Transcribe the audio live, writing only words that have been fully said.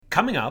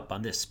Coming up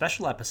on this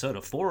special episode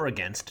of For or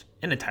Against,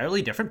 an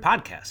entirely different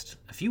podcast.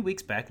 A few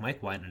weeks back,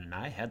 Mike Winan and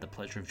I had the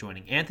pleasure of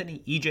joining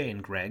Anthony, EJ,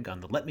 and Greg on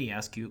the Let Me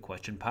Ask You a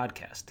Question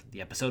podcast. The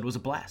episode was a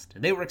blast,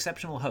 and they were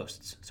exceptional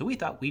hosts, so we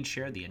thought we'd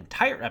share the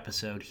entire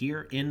episode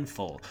here in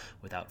full.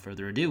 Without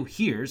further ado,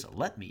 here's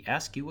Let Me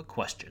Ask You a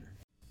Question.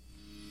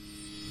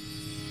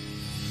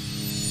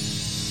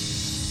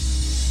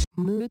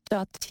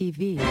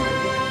 Mood.tv.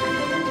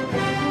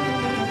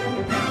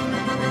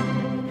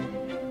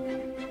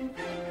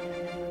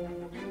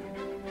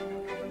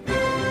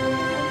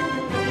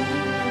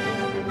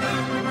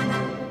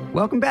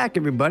 Welcome back,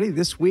 everybody.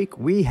 This week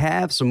we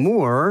have some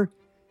more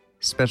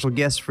special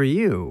guests for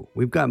you.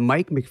 We've got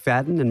Mike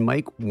McFadden and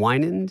Mike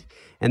Winan,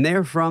 and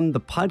they're from the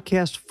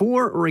podcast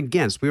For or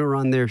Against. We were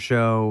on their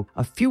show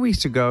a few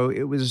weeks ago.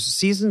 It was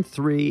season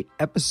 3,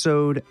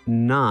 episode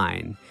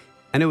 9,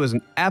 and it was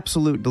an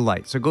absolute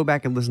delight. So go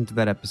back and listen to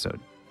that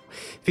episode.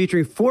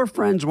 Featuring 4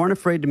 friends who aren't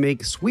afraid to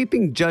make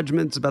sweeping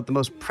judgments about the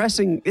most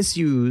pressing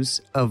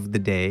issues of the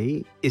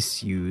day.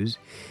 Issues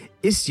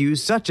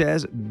such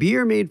as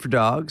beer made for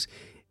dogs,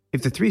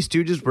 if the Three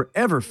Stooges were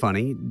ever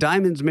funny,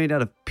 diamonds made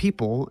out of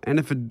people, and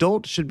if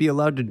adults should be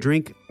allowed to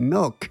drink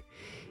milk.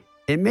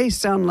 It may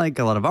sound like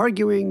a lot of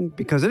arguing,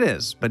 because it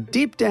is, but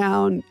deep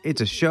down, it's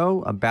a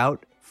show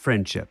about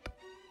friendship.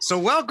 So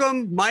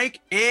welcome, Mike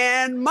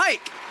and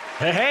Mike.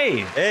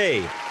 Hey!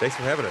 Hey, thanks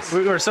for having us.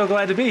 We're so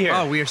glad to be here.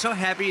 Oh, we are so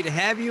happy to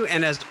have you,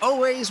 and as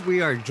always,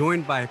 we are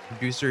joined by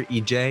producer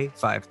EJ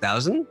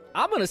 5000.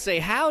 I'm going to say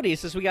howdy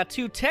since we got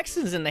 2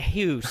 Texans in the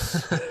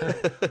house.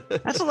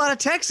 That's a lot of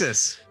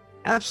Texas.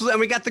 Absolutely. And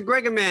we got the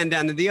Grega man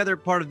down to the other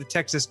part of the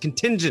Texas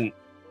contingent.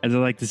 As I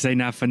like to say,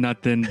 not for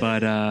nothing,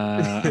 but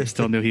I'm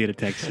still new here to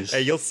Texas.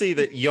 Hey, you'll see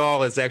that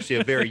y'all is actually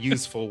a very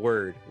useful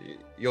word.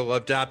 You'll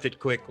adopt it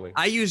quickly.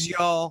 I use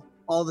y'all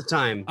all the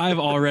time. I've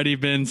already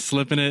been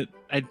slipping it.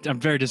 I'm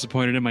very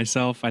disappointed in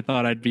myself. I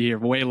thought I'd be here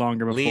way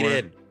longer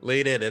before.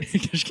 Lean in. It's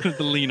Just gonna have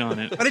to lean on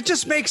it. But it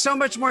just makes so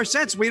much more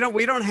sense. We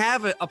don't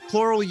have a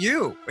plural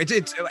you.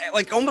 It's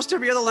like almost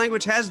every other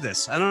language has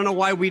this. I don't know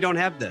why we don't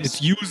have this.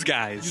 It's use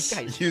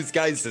guys. use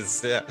guys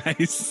is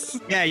Nice.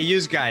 Yeah,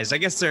 use guys. I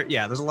guess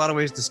there's a lot of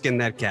ways to skin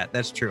that cat.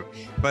 That's true.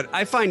 But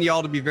I find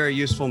y'all to be very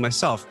useful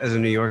myself as a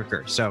New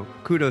Yorker. So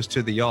kudos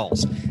to the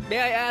y'alls. May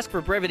I ask,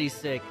 for brevity's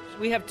sake,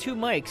 we have 2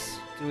 mics.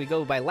 Do we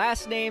go by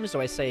last names? Do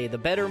I say the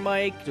better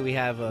Mike? Do we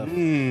have a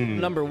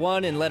number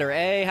 1 and letter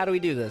A? How do we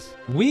do this?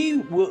 We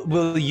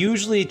will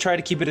usually try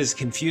to keep it as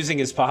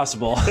confusing as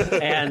possible,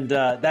 and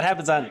that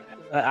happens on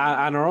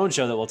our own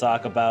show that we'll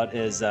talk about.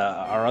 Is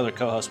our other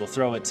co-host will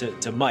throw it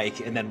to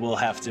Mike, and then we'll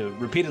have to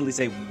repeatedly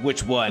say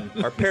which one.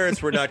 Our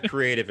parents were not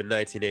creative in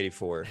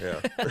 1984.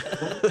 Yeah.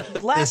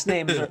 Last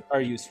names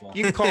are useful.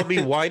 You can call me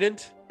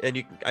Winant,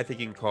 and I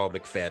think you can call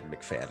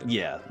McFadden.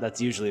 Yeah,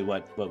 that's usually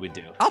what we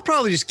do. I'll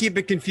probably just keep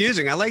it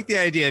confusing. I like the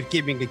idea of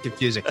keeping it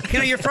confusing.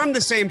 You're from the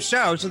same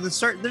show, so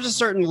there's a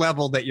certain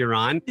level that you're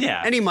on.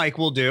 Yeah. Any Mike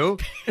will do.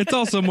 It's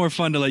also more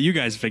fun to let you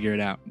guys figure it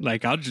out.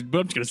 Like I'm just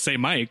gonna say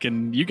Mike,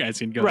 and you guys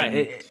can go.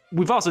 Right.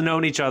 We've also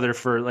known each other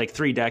for like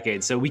 3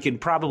 decades, so we can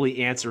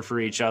probably answer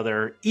for each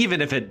other, even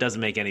if it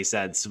doesn't make any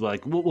sense.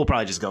 Like we'll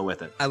probably just go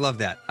with it. I love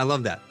that.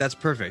 That's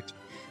perfect.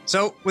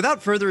 So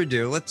without further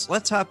ado,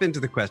 let's hop into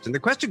the question. The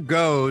question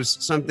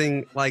goes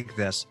something like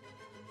this.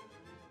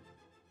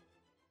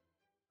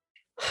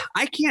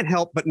 I can't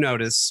help but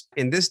notice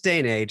in this day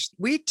and age,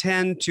 we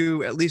tend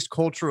to, at least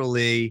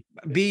culturally,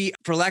 be,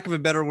 for lack of a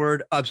better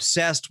word,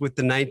 obsessed with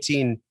the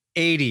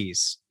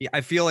 1980s.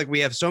 I feel like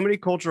we have so many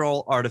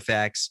cultural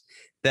artifacts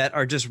that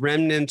are just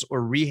remnants or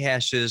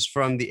rehashes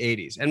from the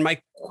 80s. And my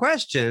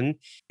question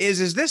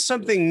is this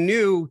something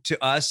new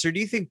to us, or do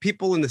you think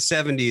people in the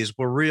 70s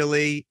were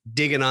really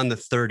digging on the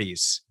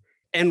 30s?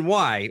 And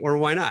why, or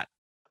why not?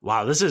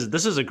 Wow, this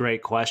is a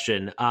great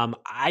question.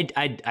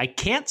 I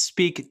can't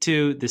speak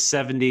to the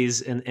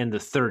 70s and the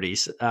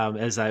 30s,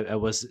 as I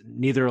was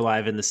neither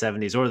alive in the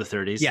 70s or the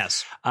 30s.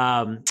 Yes.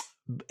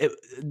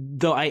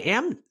 Though I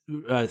am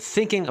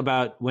thinking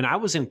about when I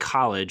was in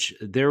college,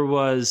 there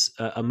was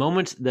a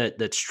moment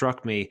that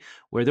struck me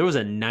where there was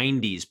a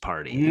 90s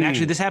party. And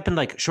actually this happened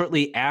like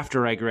shortly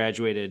after I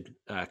graduated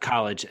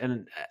college,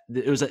 and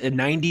it was a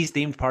 90s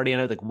themed party. And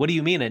I was like, what do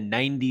you mean a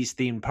 90s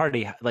themed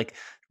party? Like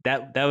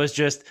that was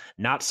just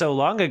not so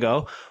long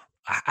ago.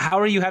 How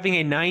are you having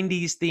a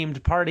 90s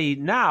themed party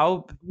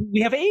now?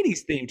 We have 80s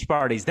themed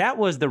parties. That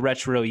was the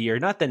retro year,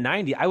 not the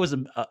 90s. I was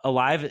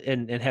alive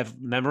and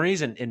have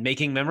memories and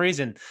making memories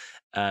and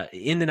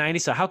in the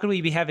 90s. So how could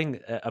we be having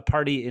a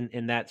party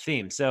in that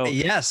theme? So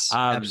yes,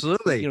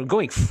 absolutely.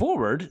 Going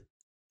forward,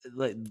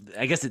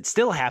 I guess it's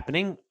still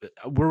happening.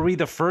 Were we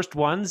the first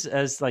ones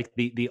as like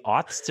the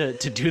aughts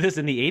to do this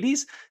in the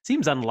 80s?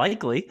 Seems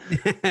unlikely.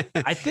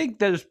 I think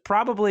there's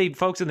probably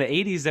folks in the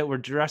 80s that were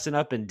dressing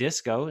up in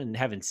disco and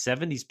having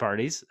 70s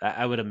parties,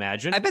 I would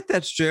imagine. I bet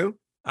that's true.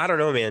 I don't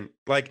know, man.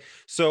 Like,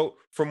 so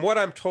from what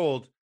I'm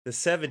told, the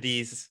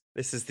 70s,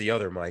 this is the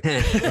other Mike.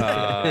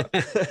 The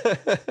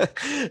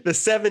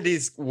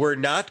 70s were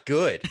not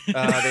good.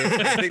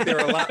 I think they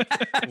were a lot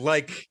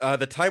like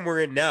the time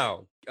we're in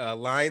now.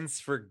 lines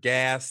for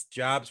gas,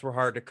 jobs were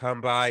hard to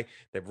come by,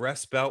 the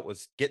Rust Belt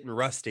was getting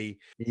rusty.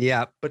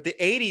 Yeah. But the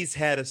 80s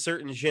had a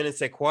certain je ne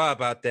sais quoi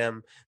about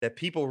them that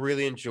people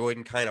really enjoyed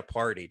and kind of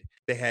partied.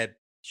 They had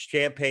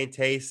champagne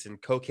tastes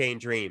and cocaine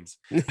dreams.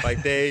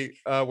 Like they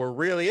were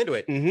really into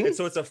it. Mhm. And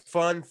so it's a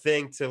fun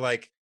thing to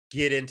like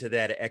get into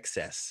that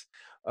excess.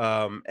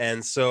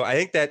 And so I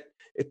think that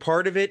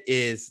part of it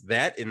is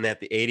that in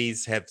that the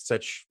 80s have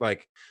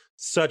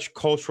such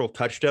cultural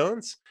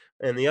touchstones.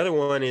 And the other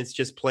one is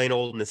just plain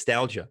old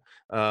nostalgia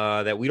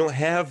that we don't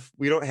have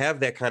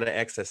that kind of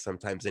excess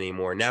sometimes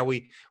anymore. Now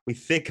we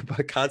think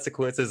about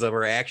consequences of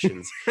our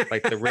actions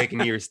like the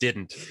Reagan years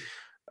didn't.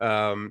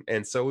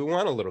 And so we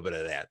want a little bit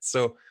of that.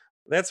 So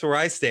that's where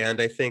I stand.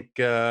 I think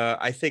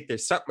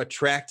there's something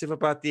attractive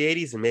about the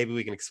 80s, and maybe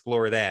we can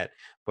explore that.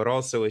 But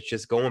also, it's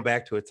just going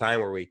back to a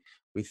time where we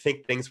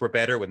think things were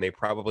better when they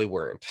probably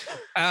weren't.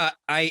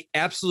 I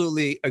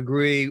absolutely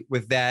agree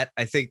with that.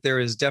 I think there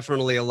is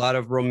definitely a lot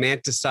of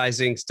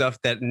romanticizing stuff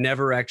that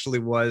never actually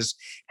was,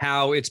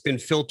 how it's been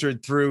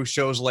filtered through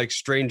shows like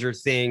Stranger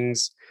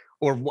Things.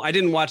 Or I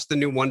didn't watch the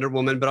new Wonder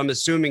Woman, but I'm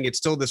assuming it's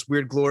still this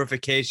weird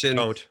glorification.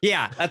 Don't.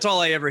 Yeah, that's all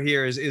I ever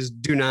hear is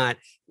do not.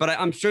 But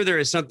I'm sure there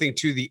is something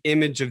to the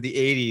image of the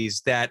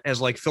 80s that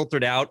has like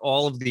filtered out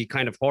all of the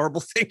kind of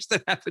horrible things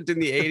that happened in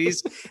the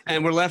 80s.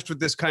 And we're left with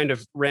this kind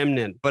of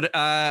remnant. But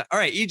all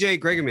right, EJ,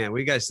 Gregerman, what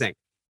do you guys think?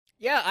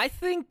 Yeah, I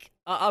think,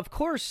 of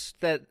course,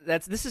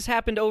 this has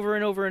happened over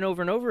and over and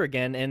over and over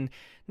again. And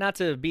not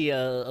to be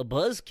a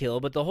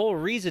buzzkill, but the whole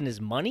reason is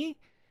money.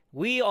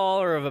 We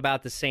all are of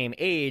about the same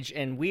age,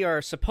 and we are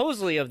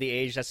supposedly of the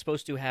age that's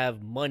supposed to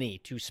have money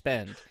to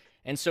spend.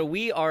 And so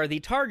we are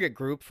the target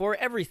group for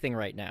everything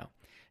right now.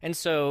 And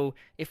so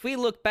if we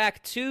look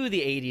back to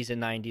the 80s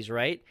and 90s,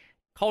 right,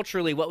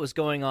 culturally what was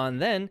going on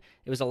then,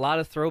 it was a lot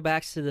of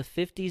throwbacks to the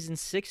 50s and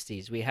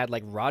 60s. We had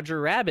like Roger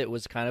Rabbit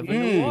was kind of a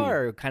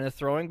noir, kind of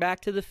throwing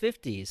back to the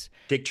 50s.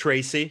 Dick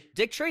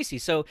Tracy.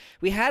 So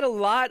we had a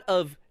lot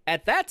of,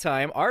 at that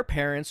time, our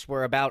parents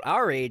were about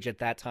our age at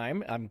that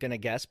time, I'm going to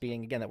guess,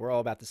 being, again, that we're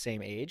all about the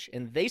same age,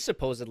 and they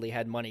supposedly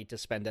had money to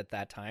spend at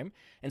that time,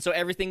 and so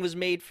everything was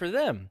made for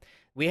them.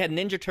 We had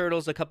Ninja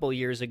Turtles a couple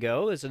years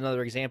ago as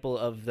another example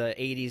of the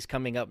 80s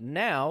coming up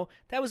now.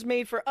 That was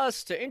made for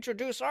us to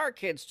introduce our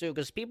kids to,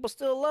 because people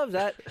still love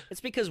that.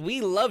 It's because we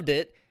loved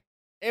it,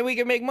 and we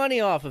can make money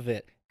off of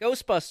it.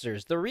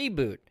 Ghostbusters, the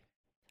reboot.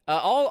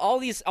 All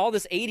this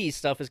 80s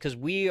stuff is because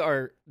we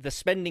are the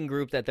spending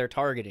group that they're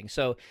targeting.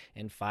 So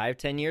in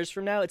 5-10 years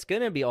from now, it's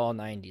going to be all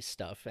 90s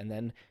stuff. And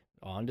then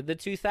on to the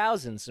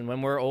 2000s. And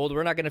when we're old,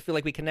 we're not going to feel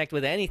like we connect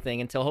with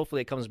anything until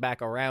hopefully it comes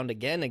back around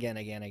again.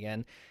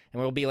 And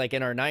we'll be like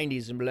in our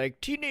 90s and be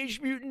like, Teenage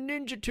Mutant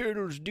Ninja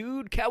Turtles,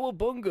 dude,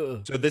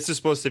 cowabunga. So this is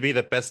supposed to be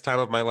the best time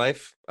of my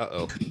life?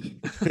 Uh-oh.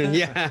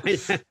 yeah.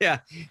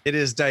 It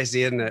is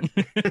dicey, isn't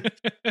it?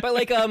 But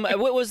like,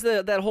 what was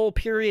that whole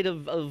period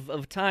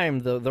of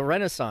time, the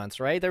Renaissance,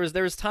 right? There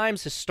was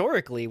times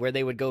historically where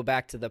they would go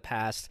back to the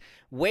past,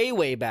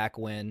 way back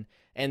when.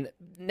 And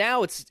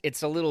now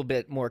it's a little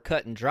bit more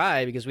cut and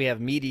dry because we have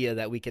media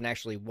that we can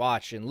actually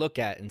watch and look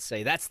at and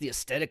say, that's the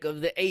aesthetic of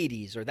the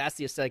 80s or that's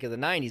the aesthetic of the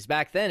 90s.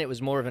 Back then, it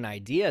was more of an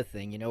idea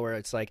thing, where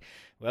it's like,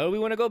 well, we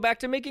want to go back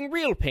to making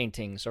real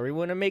paintings or we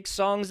want to make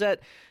songs that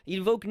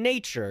evoke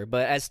nature.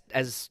 But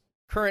as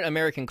current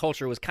American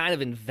culture was kind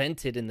of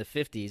invented in the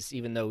 50s,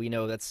 even though we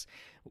know that's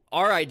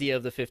our idea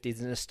of the 50s,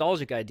 the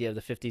nostalgic idea of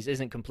the 50s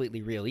isn't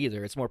completely real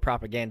either. It's more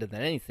propaganda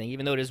than anything,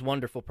 even though it is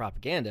wonderful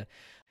propaganda.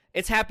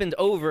 It's happened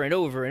over and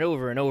over and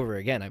over and over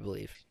again, I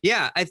believe.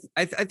 Yeah, I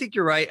think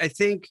you're right.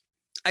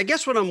 I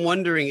guess what I'm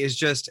wondering is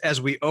just,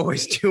 as we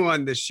always do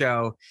on this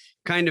show,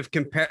 kind of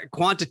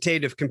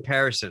quantitative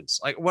comparisons.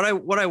 Like what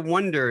I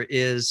wonder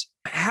is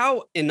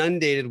how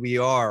inundated we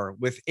are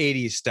with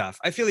 80s stuff.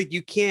 I feel like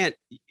you can't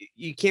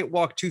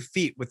walk 2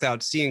 feet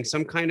without seeing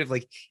some kind of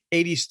like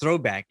 80s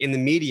throwback in the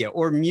media,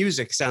 or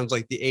music sounds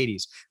like the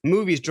 80s,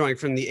 movies drawing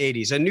from the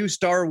 80s, a new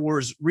Star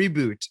Wars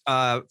reboot,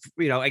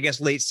 I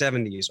guess late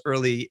 70s,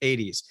 early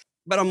 80s.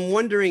 But I'm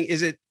wondering,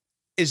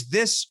 is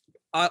this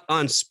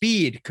on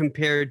speed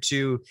compared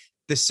to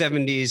the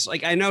 70s?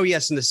 Like, I know,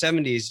 yes, in the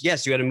 70s,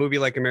 yes, you had a movie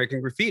like American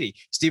Graffiti,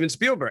 Steven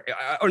Spielberg,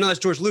 that's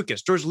George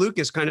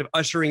Lucas kind of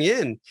ushering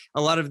in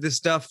a lot of this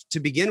stuff to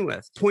begin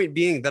with. Point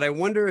being that I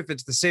wonder if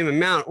it's the same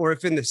amount, or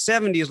if in the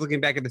 70s, looking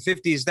back at the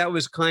 50s, that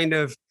was kind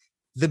of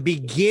the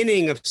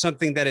beginning of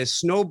something that has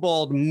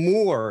snowballed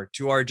more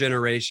to our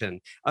generation,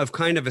 of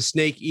kind of a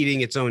snake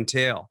eating its own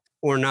tail,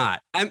 or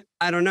not. I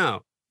don't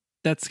know.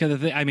 That's kind of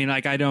the thing. I mean,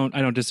 like, I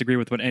don't disagree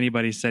with what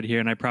anybody said here,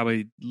 and I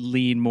probably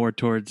lean more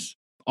towards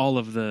all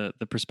of the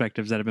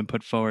perspectives that have been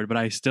put forward. But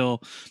the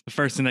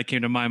first thing that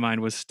came to my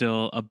mind was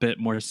still a bit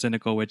more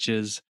cynical, which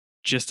is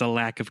just a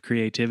lack of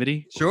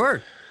creativity.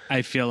 Sure.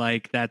 I feel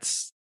like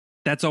that's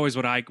always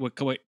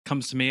what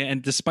comes to me.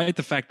 And despite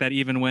the fact that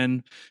even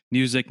when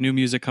new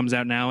music comes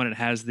out now and it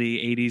has the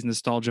 80s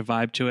nostalgia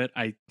vibe to it,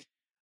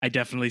 I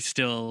definitely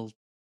still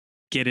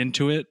get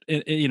into it,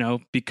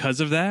 because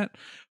of that.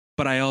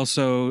 But I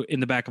also, in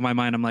the back of my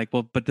mind, I'm like,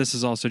 well, but this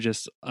is also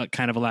just a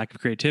kind of a lack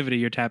of creativity.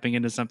 You're tapping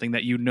into something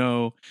that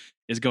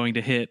is going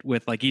to hit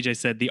with, like EJ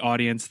said, the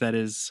audience that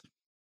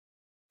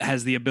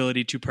has the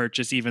ability to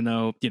purchase, even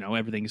though,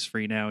 everything's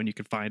free now and you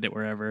can find it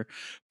wherever.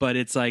 But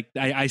it's like,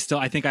 I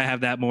think I have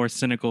that more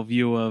cynical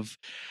view of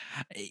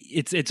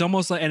it's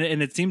almost like, and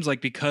it seems like,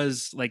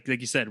 because like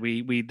you said,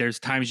 we there's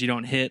times you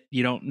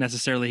don't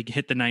necessarily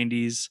hit the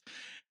 90s.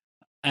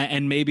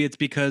 And maybe it's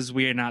because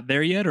we are not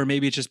there yet, or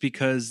maybe it's just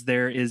because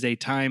there is a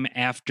time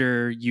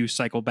after you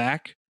cycle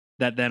back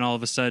that then all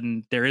of a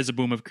sudden there is a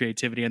boom of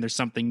creativity and there's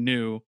something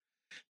new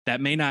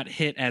that may not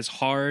hit as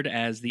hard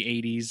as the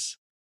 80s,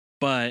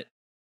 but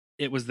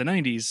it was the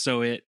 90s,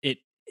 so it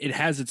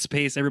has its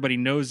pace. Everybody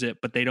knows it,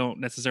 but they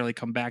don't necessarily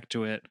come back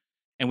to it.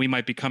 And we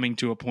might be coming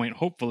to a point,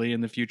 hopefully,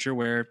 in the future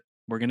where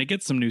we're going to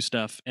get some new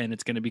stuff and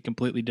it's going to be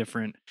completely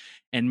different.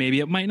 And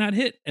maybe it might not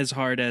hit as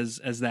hard as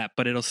that,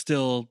 but it'll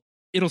still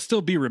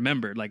be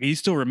remembered. Like, you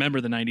still remember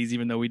the 90s,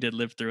 even though we did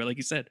live through it. Like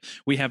you said,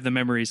 we have the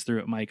memories through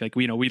it, Mike. Like,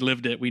 we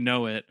lived it, we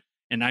know it.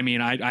 And I mean,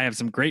 I have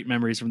some great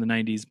memories from the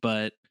 90s,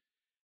 but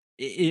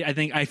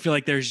I feel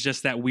like there's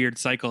just that weird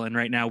cycle. And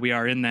right now we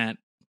are in that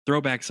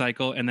throwback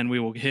cycle, and then we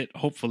will hit,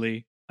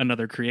 hopefully,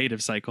 another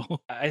creative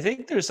cycle. I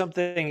think there's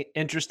something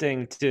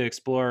interesting to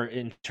explore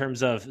in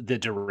terms of the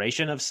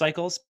duration of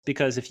cycles,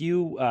 because if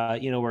you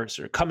were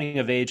sort of coming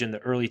of age in the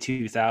early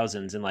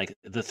 2000s and like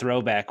the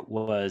throwback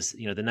was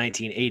the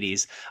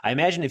 1980s, I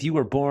imagine if you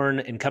were born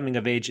and coming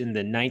of age in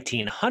the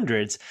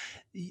 1900s,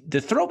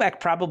 the throwback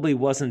probably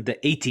wasn't the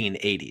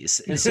 1880s.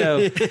 And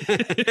so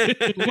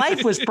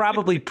life was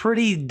probably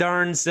pretty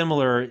darn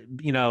similar,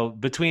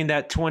 between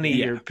that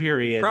 20-year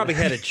period. Probably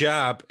had a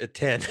job at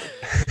 10.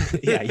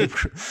 Yeah,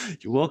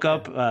 you woke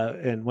up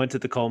and went to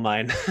the coal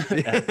mine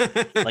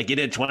like you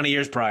did 20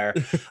 years prior.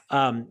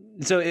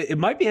 So it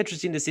might be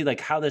interesting to see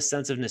like how this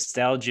sense of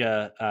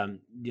nostalgia,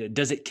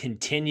 does it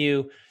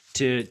continue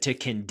to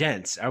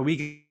condense? Are we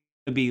going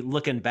to be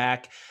looking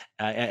back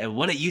at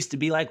what it used to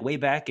be like way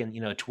back in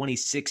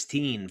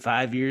 2016,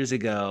 5 years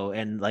ago,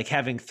 and like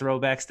having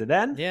throwbacks to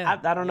then? Yeah,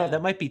 I don't know.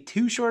 That might be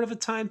too short of a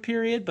time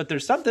period, but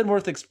there's something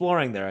worth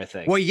exploring there, I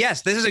think. Well,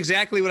 yes, this is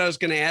exactly what I was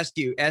going to ask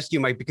you,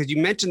 Mike, because you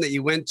mentioned that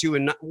you went to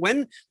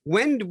when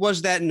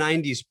was that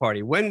 90s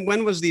party?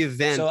 When was the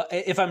event? So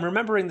if I'm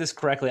remembering this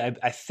correctly,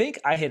 I think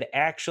I had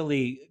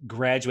actually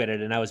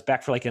graduated and I was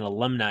back for like an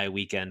alumni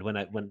weekend when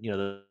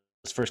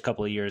those first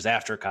couple of years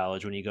after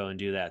college when you go and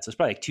do that. So it's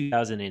probably like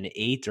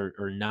 2008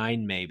 or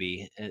 9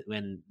 maybe,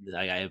 when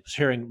I was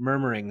hearing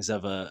murmurings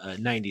of a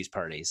 90s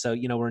party. So,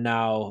 we're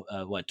now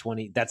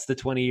 20, that's the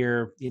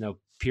 20-year,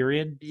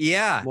 period.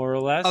 Yeah. More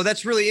or less. Oh,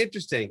 that's really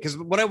interesting. Because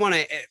what I want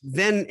to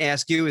then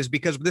ask you is,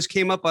 because this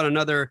came up on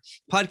another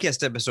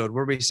podcast episode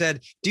where we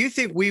said, do you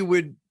think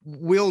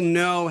we'll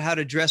know how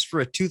to dress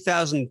for a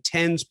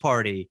 2010s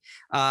party,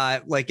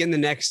 like in the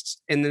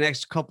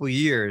next couple of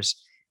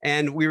years?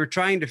 And we were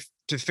trying to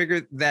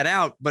figure that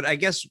out. But I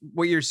guess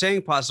what you're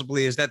saying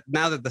possibly is that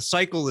now that the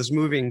cycle is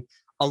moving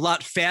a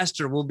lot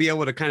faster, we'll be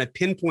able to kind of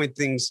pinpoint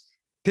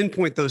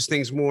those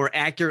things more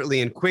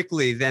accurately and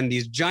quickly than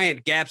these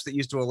giant gaps that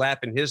used to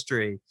elapse in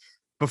history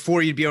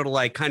before you'd be able to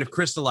like kind of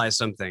crystallize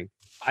something.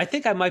 I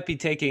think I might be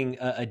taking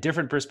a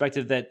different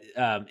perspective that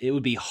it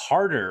would be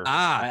harder.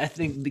 I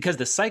think because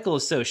the cycle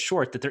is so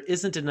short that there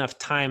isn't enough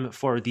time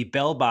for the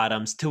bell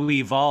bottoms to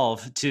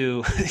evolve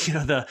to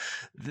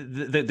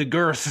the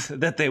girth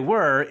that they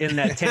were in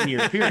that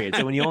 10-year period.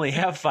 So when you only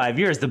have 5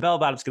 years, the bell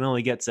bottoms can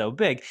only get so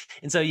big.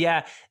 And so,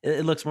 yeah,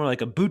 it looks more like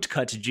a boot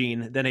cut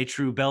jean than a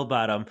true bell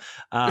bottom.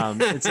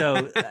 And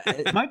so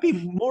it might be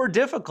more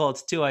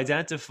difficult to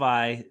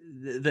identify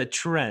the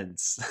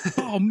trends.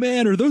 Oh,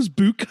 man, are those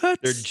boot cuts?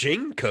 They're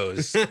JNCOs.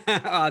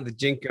 The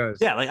JNCOs.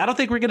 Yeah, like I don't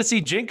think we're going to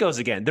see JNCOs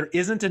again. There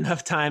isn't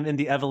enough time in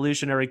the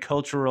evolutionary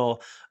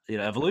cultural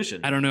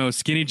evolution. I don't know.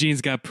 Skinny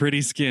jeans got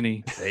pretty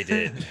skinny. They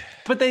did.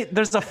 But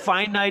there's a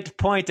finite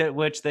point at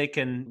which they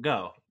can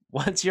go.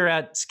 Once you're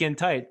at skin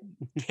tight,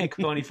 you can't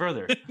go any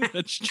further.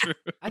 That's true.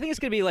 I think it's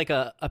going to be like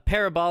a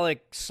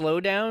parabolic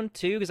slowdown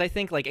too, because I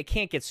think like it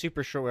can't get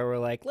super short where we're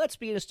like, let's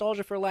be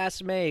nostalgia for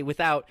last May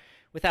without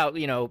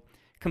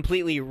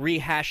completely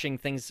rehashing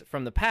things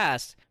from the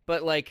past.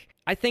 But like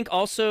I think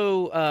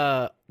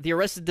also the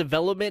Arrested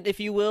Development, if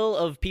you will,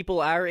 of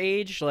people our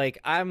age. Like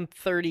I'm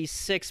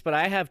 36, but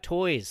I have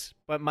toys.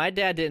 But my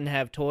dad didn't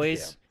have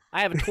toys. Yeah.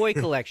 I have a toy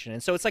collection.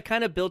 And so it's like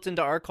kind of built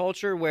into our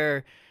culture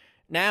where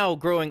now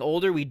growing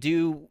older, we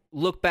do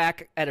look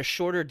back at a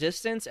shorter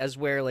distance as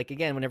where like,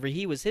 again, whenever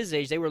he was his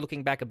age, they were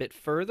looking back a bit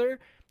further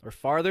or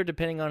farther,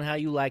 depending on how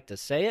you like to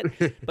say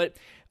it. But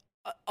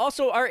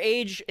also our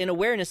age and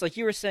awareness, like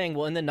you were saying,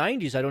 well, in the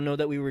 90s, I don't know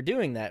that we were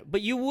doing that, but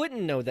you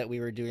wouldn't know that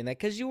we were doing that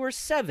because you were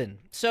 7.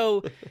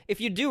 So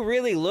if you do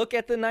really look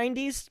at the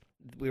 90s,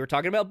 we were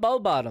talking about bell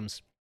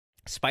bottoms.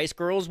 Spice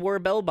Girls wore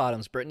bell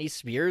bottoms. Britney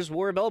Spears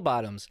wore bell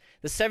bottoms.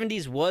 The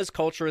 70s was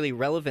culturally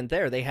relevant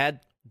there. They had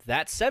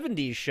that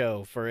 70s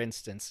show, for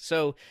instance.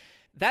 So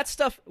that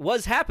stuff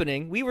was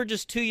happening. We were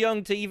just too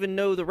young to even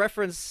know the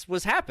reference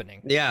was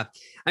happening. Yeah.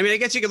 I mean, I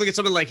guess you could look at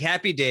something like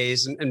Happy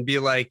Days and be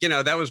like,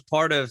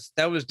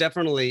 that was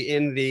definitely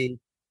in the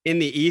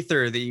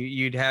ether that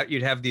you'd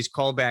have these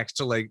callbacks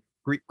to like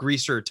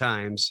greaser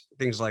times,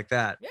 things like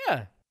that.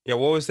 Yeah. Yeah,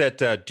 what was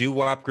that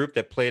doo-wop group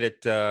that played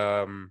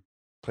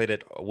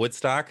at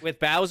Woodstock? With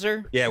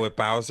Bowser? Yeah, with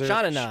Bowser.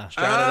 Sha-na-na.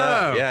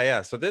 Oh.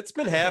 Yeah. So that's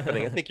been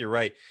happening. I think you're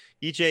right.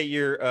 EJ,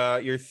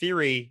 your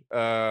theory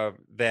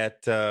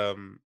that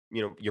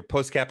your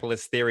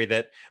post-capitalist theory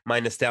that my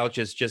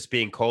nostalgia is just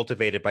being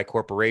cultivated by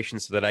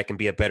corporations so that I can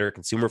be a better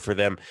consumer for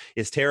them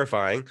is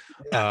terrifying.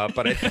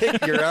 But I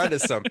think you're onto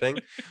something.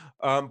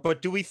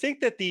 But do we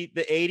think that the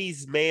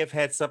 80s may have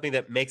had something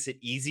that makes it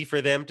easy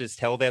for them to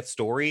tell that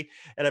story?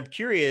 And I'm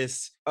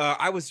curious.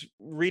 I was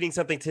reading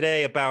something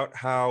today about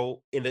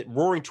how in the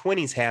Roaring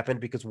 '20s happened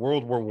because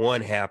World War I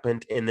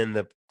happened, and then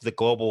the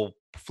global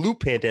flu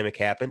pandemic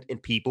happened,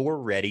 and people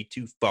were ready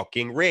to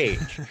fucking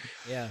rage.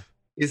 Yeah.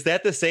 Is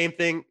that the same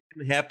thing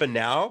happen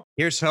now?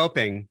 Here's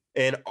hoping.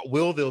 And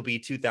will there be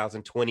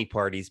 2020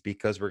 parties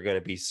because we're going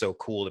to be so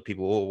cool that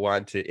people will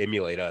want to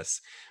emulate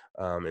us?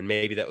 And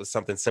maybe that was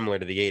something similar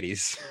to the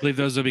 80s. I believe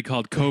those will be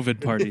called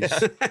COVID parties.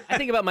 I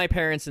think about my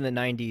parents in the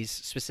 90s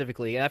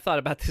specifically, and I've thought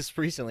about this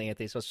recently,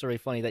 Anthony, so it's really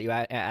funny that you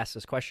asked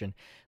this question.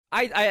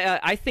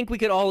 I think we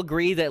could all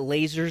agree that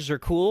lasers are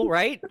cool,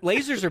 right?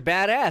 Lasers are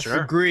badass.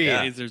 Sure. Agree.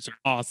 Yeah. Lasers are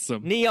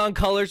awesome. Neon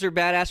colors are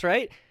badass,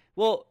 right?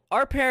 Well,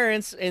 our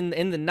parents in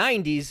the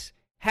 90s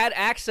had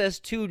access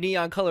to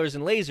neon colors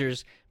and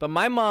lasers, but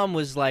my mom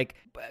was like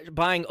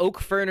buying oak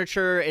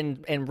furniture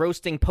and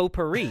roasting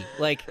potpourri.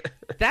 Like,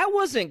 that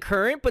wasn't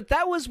current, but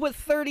that was what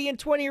 30 and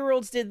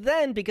 20-year-olds did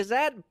then, because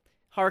that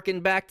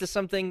harkened back to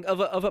something of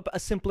a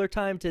simpler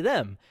time to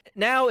them.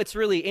 Now it's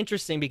really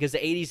interesting because the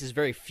 80s is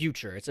very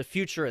future. It's a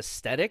future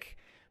aesthetic,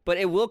 but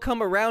it will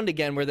come around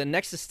again where the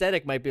next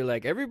aesthetic might be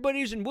like,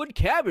 everybody's in wood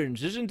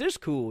cabins. Isn't this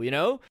cool,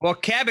 Well,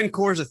 cabin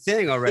core's a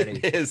thing already.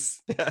 It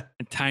is.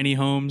 And tiny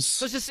homes.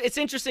 So it's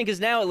interesting because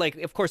now, like,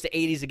 of course, the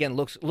 80s again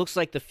looks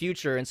like the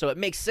future, and so it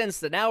makes sense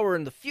that now we're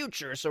in the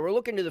future, so we're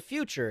looking to the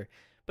future.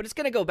 But it's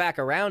going to go back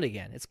around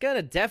again. It's going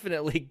to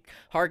definitely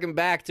harken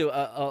back to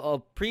a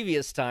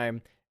previous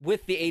time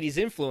with the 80s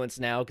influence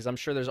now, because I'm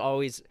sure there's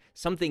always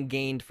something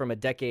gained from a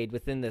decade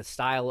within the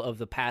style of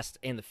the past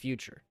and the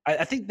future.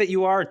 I think that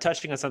you are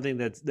touching on something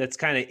that's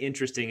kind of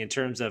interesting in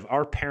terms of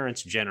our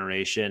parents'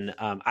 generation.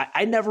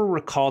 I never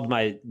recalled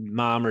my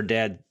mom or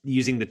dad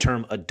using the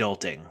term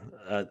adulting.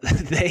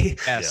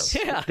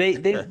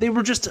 They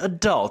were just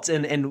adults,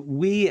 and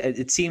we,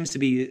 it seems to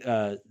be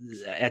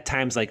at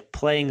times like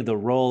playing the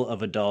role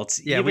of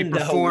adults. Yeah, even we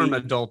perform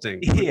adulting.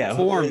 Yeah,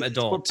 Perform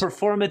adult.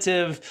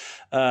 Performative,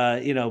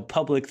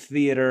 public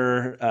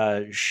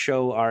theater,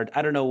 show art.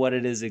 I don't know what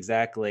it is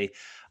exactly.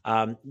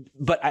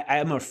 But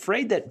I'm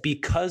afraid that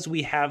because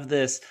we have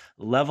this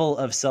level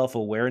of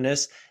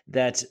self-awareness,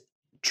 that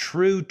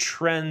true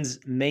trends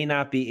may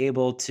not be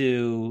able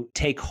to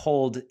take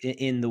hold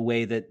in the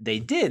way that they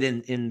did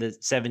in the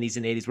 70s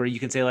and 80s, where you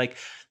can say, like,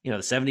 the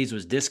 70s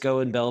was disco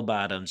and bell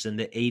bottoms, and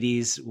the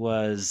 80s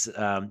was,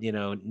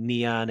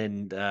 neon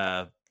and,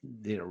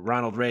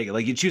 Ronald Reagan.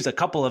 Like, you choose a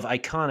couple of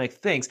iconic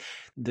things.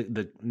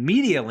 The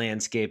media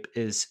landscape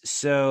is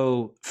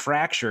so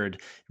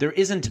fractured. There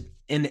isn't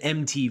an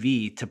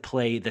MTV to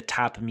play the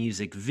top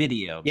music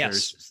video.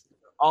 Yes. There's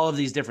all of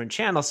these different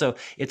channels. So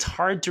it's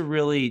hard to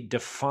really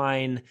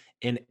define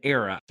an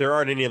era. There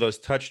aren't any of those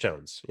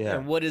touchstones. Yeah.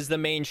 And what is the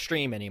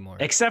mainstream anymore?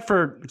 Except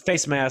for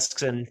face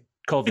masks and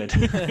COVID.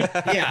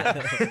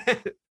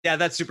 Yeah,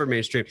 that's super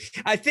mainstream.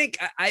 I think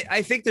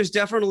there's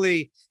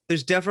definitely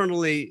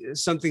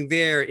something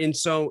there in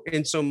so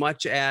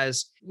much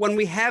as when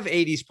we have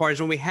 80s parties,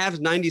 when we have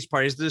 90s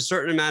parties, there's a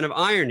certain amount of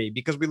irony,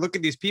 because we look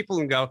at these people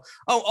and go,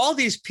 oh, all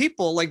these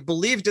people like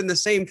believed in the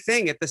same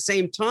thing at the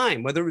same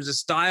time, whether it was a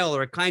style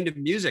or a kind of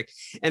music.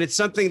 And it's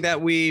something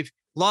that we've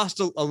lost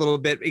a little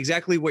bit,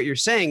 exactly what you're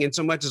saying, in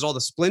so much as all the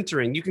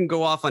splintering. You can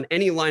go off on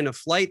any line of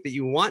flight that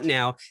you want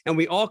now, and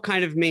we all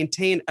kind of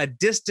maintain a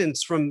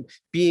distance from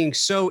being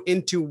so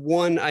into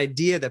one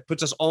idea that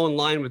puts us all in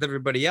line with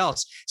everybody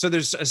else. So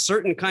there's a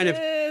certain kind of...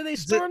 They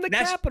stormed the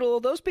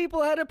Capitol. Those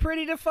people had a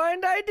pretty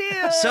defined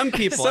idea. Some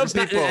people.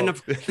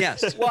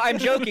 Yes. Well, I'm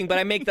joking, but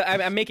I'm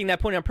making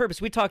that point on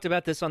purpose. We talked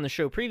about this on the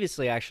show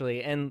previously,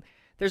 actually, and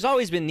there's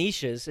always been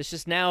niches. It's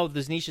just now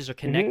those niches are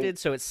connected,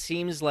 so it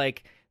seems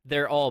like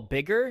they're all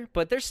bigger,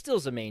 but there still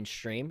is a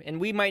mainstream,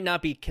 and we might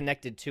not be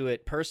connected to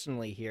it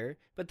personally here,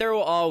 but there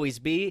will always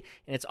be,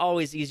 and it's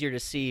always easier to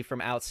see from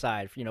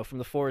outside, from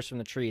the forest, from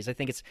the trees. I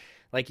think it's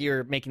like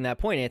you're making that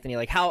point, Anthony,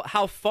 like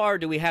how far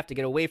do we have to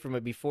get away from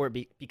it before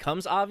it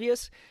becomes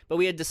obvious? But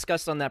we had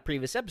discussed on that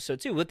previous episode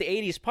too, with the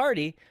 80s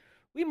party,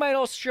 we might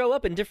all show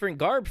up in different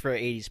garb for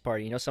an 80s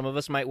party. Some of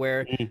us might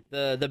wear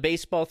the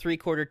baseball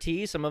 3/4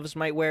 tee. Some of us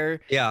might wear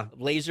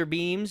laser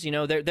beams.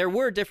 There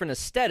were different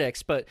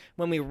aesthetics, but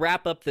when we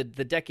wrap up the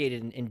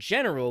decade in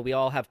general, we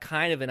all have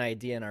kind of an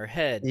idea in our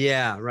head.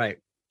 Yeah, right.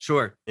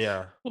 Sure.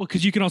 Yeah. Well,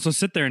 because you can also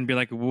sit there and be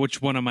like,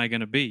 which one am I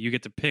going to be? You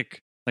get to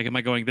pick. like, am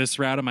I going this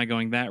route? Am I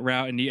going that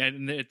route? And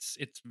it's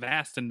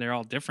vast and they're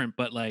all different,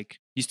 but like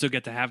you still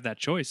get to have that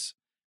choice.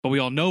 But we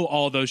all know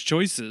all those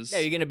choices. Yeah,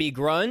 you're gonna be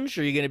grunge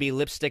or you're gonna be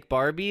lipstick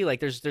Barbie. Like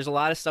there's a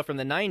lot of stuff from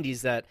the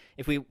 '90s that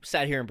if we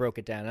sat here and broke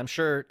it down, I'm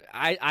sure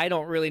I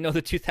don't really know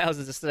the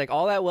 2000s aesthetic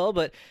all that well,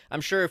 but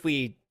I'm sure if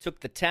we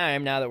took the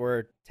time, now that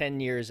we're 10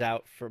 years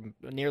out from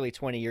nearly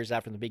 20 years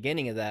out from the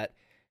beginning of that,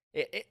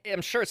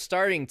 I'm sure it's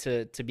starting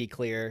to be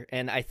clear.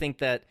 And I think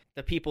that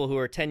the people who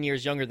are 10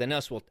 years younger than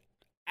us will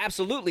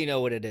absolutely know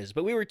what it is.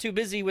 But we were too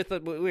busy with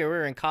it. We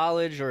were in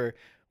college or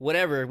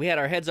whatever. We had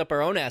our heads up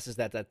our own asses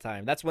at that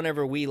time. That's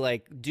whenever we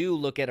like do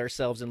look at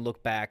ourselves and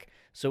look back.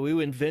 So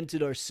we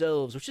invented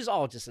ourselves, which is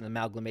all just an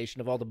amalgamation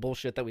of all the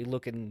bullshit that we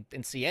look and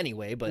see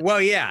anyway. But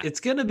Well, yeah.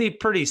 It's going to be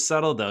pretty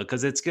subtle though,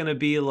 because it's going to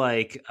be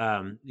like,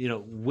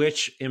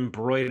 which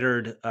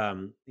embroidered,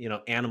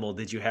 animal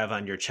did you have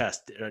on your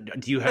chest?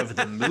 Do you have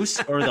the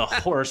moose or the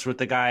horse with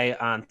the guy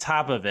on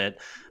top of it?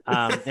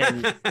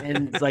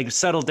 And like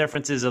subtle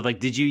differences of like,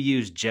 did you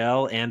use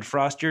gel and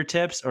frost your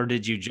tips, or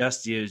did you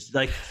just use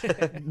like?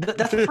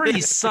 That's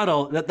pretty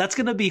subtle. That's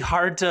going to be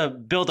hard to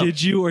build up.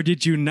 Did you or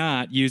did you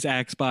not use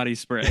Axe body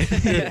spray?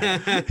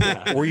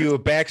 Yeah. Were you a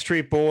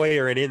Backstreet Boy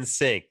or an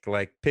NSYNC?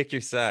 Like, pick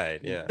your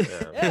side. Yeah.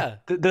 yeah.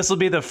 This will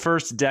be the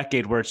first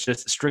decade where it's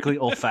just strictly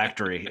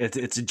olfactory.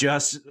 It's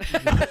just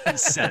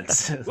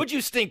scents. What'd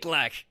you stink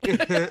like?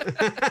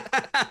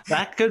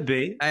 That could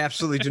be. I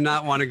absolutely do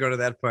not want to go to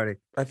that party.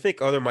 I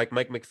think other Mike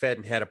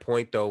McFadden had a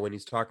point though when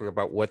he's talking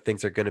about what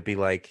things are going to be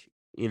like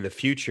in the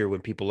future when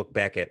people look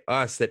back at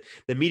us, that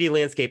the media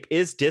landscape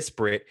is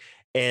disparate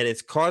and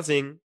it's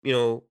causing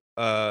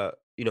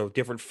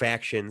different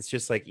factions,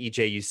 just like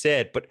EJ you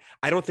said. But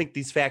I don't think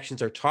these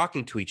factions are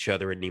talking to each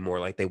other anymore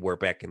like they were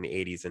back in the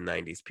 80s and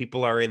 90s.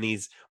 People are in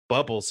these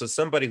bubbles, so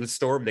somebody who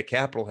stormed the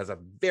Capitol has a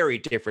very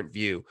different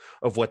view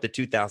of what the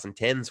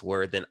 2010s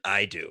were than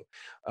I do.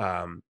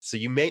 So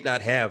you may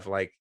not have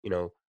like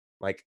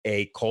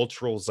a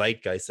cultural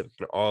zeitgeist that we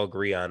can all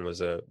agree on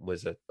was a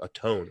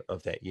tone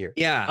of that year.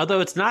 Yeah.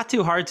 Although it's not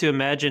too hard to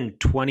imagine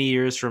 20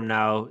 years from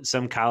now,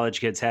 some college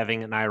kids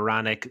having an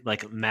ironic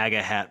like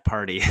MAGA hat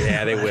party.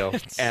 Yeah, they will.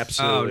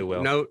 Absolutely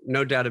will.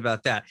 No doubt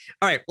about that.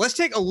 All right, let's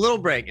take a little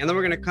break and then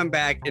we're going to come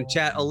back and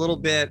chat a little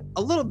bit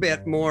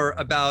more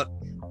about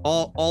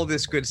all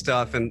this good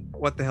stuff and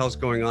what the hell's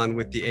going on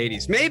with the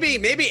 80s.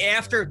 Maybe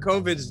after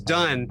COVID's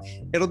done,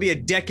 it'll be a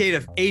decade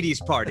of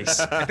 80s parties.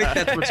 I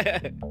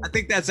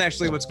think that's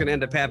actually what's going to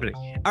end up happening.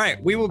 All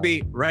right, we will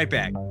be right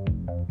back.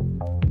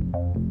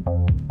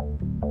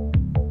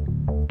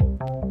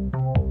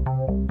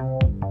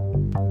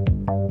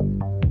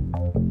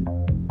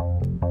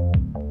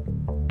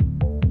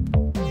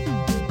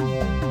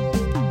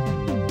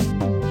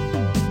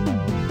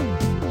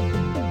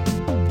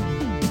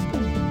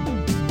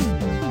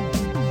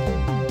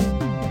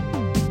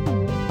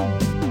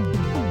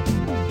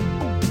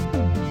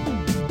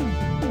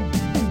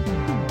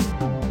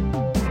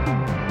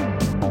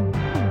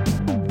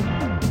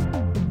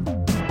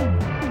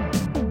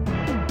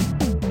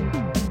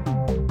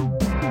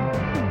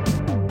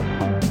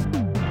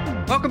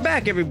 Welcome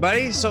back,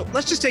 everybody. So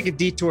let's just take a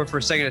detour for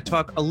a second to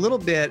talk a little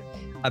bit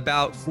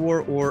about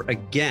For or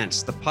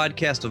Against, the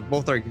podcast of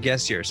both our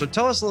guests here. So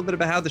tell us a little bit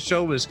about how the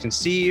show was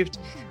conceived,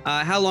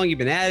 how long you've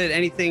been at it,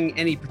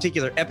 any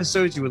particular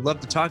episodes you would love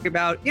to talk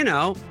about,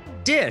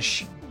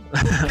 dish.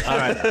 All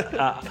right.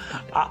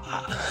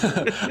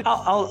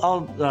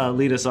 I'll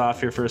lead us off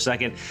here for a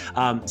second.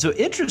 So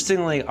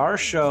interestingly, our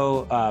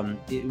show,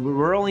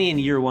 we're only in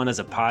year one as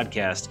a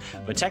podcast,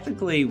 but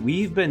technically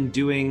we've been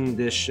doing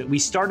this show. We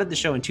started the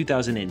show in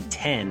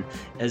 2010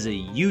 as a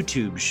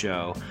YouTube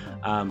show.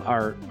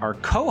 Our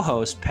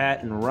co-hosts,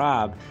 Pat and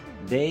Rob,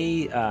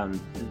 they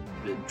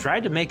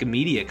tried to make a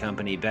media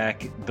company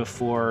back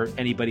before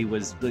anybody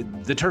was,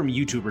 the term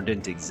YouTuber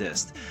didn't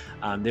exist.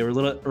 They were a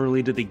little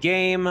early to the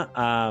game.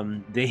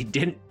 They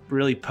didn't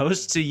really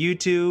post to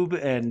YouTube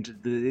and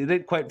they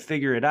didn't quite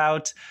figure it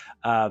out.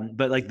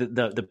 But like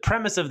the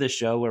premise of this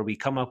show, where we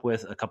come up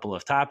with a couple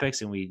of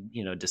topics and we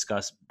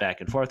discuss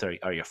back and forth,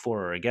 are you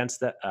for or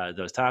against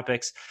those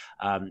topics?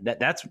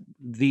 That's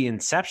the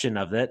inception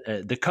of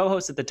it. The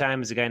co-host at the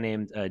time is a guy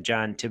named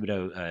John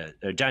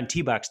Thibodeau, John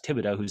T-Box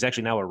Thibodeau, who's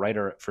actually now a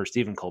writer for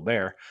Stephen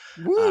Colbert.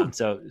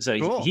 So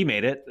cool. He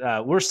made it.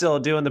 We're still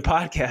doing the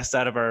podcast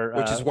out of our,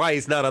 which is why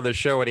he's not on the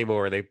show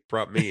anymore. They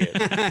brought me in.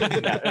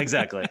 Yeah,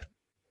 exactly.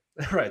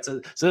 Right.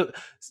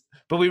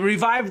 But we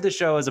revived the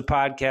show as a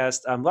podcast,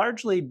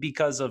 largely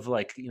because of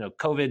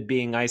COVID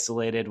being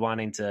isolated,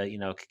 wanting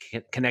to,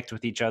 connect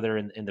with each other.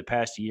 In the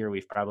past year,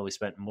 we've probably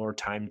spent more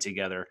time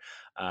together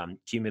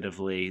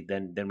cumulatively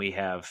than we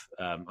have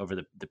over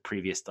the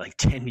previous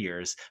 10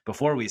 years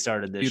before we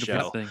started this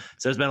Beautiful show. thing.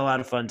 So it's been a lot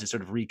of fun to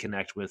sort of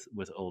reconnect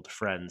with old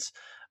friends.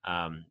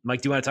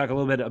 Mike, do you want to talk a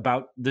little bit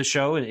about the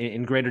show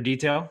in greater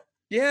detail?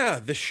 Yeah,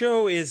 the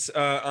show is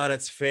on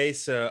its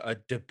face a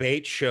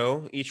debate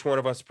show. Each one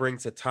of us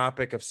brings a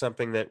topic of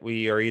something that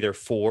we are either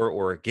for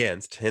or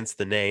against, hence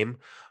the name.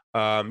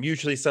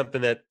 Usually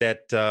something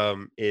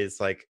that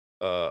is like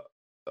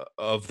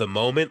of the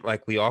moment.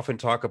 Like we often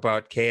talk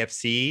about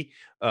KFC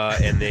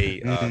and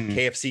the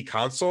KFC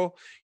console.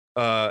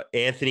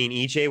 Anthony and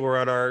EJ were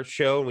on our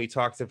show, and we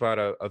talked about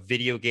a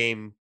video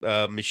game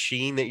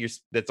machine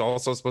that's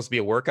also supposed to be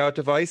a workout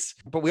device.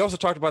 But we also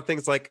talked about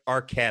things like,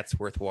 are cats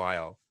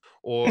worthwhile,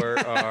 or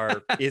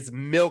is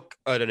milk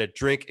a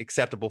drink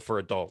acceptable for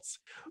adults?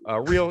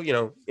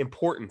 Real,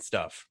 important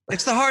stuff.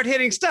 It's the hard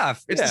hitting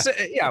stuff.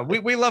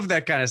 We love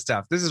that kind of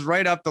stuff. This is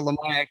right up the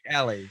Lamayak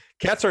alley.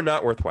 Cats are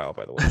not worthwhile,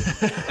 by the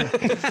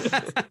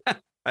way.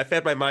 I've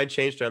had my mind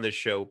changed on this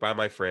show by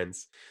my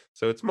friends.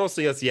 So it's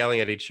mostly us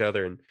yelling at each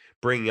other and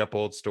bringing up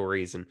old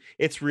stories. And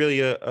it's really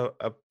a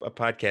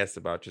podcast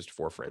about just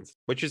four friends,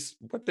 which is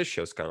what this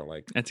show's kind of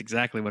like. That's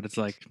exactly what it's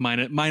like.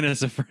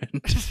 Minus a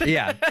friend.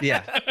 Yeah.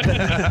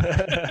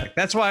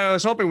 That's why I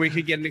was hoping we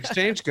could get an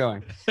exchange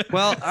going.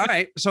 Well, all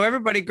right. So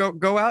everybody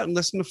go out and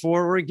listen to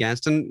For or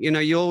Against. And,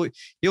 you'll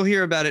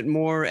hear about it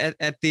more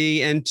at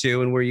the end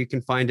too, and where you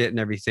can find it and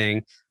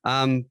everything.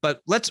 But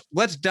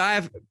let's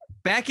dive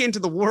back into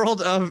the world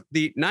of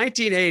the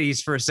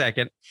 1980s for a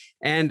second.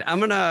 And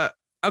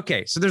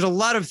okay, so there's a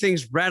lot of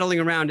things rattling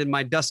around in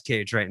my dust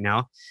cage right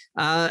now.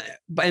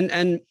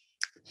 And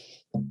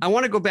I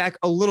want to go back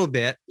a little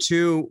bit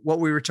to what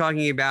we were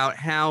talking about,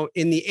 how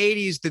in the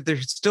 80s that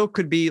there still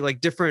could be like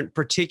different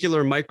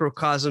particular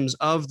microcosms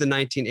of the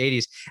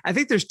 1980s. I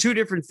think there's two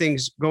different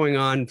things going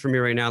on for me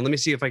right now. Let me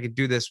see if I could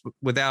do this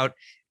without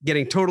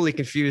getting totally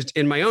confused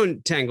in my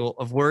own tangle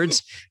of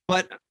words.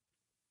 But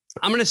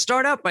I'm going to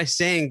start out by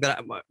saying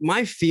that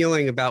my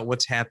feeling about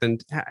what's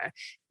happened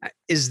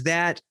is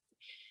that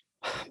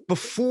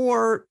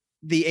before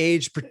the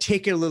age,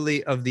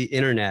 particularly of the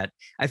internet,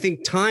 I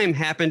think time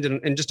happened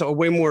in just a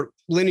way more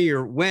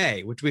linear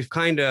way, which we've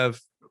kind of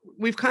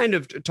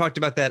talked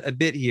about that a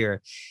bit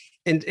here.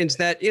 And it's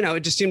that,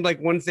 it just seemed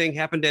like one thing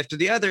happened after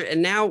the other.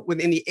 And now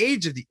within the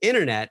age of the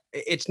internet,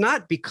 it's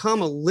not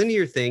become a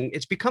linear thing.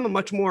 It's become a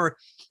much more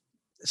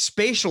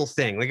spatial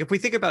thing. Like if we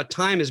think about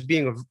time as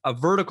being a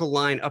vertical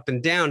line up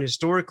and down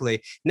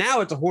historically, now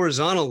it's a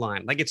horizontal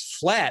line. Like it's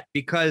flat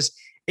because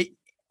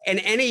at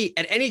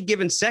any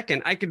given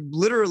second, I could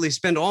literally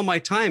spend all my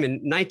time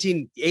in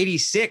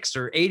 1986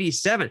 or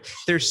 87.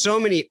 There's so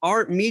many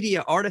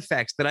media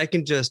artifacts that I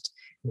can just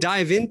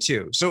dive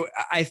into. So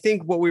I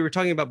think what we were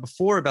talking about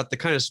before about the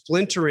kind of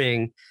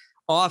splintering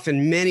off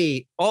in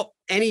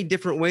any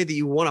different way that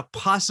you want to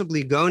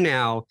possibly go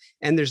now,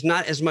 and there's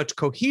not as much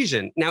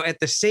cohesion. Now, at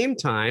the same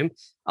time,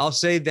 I'll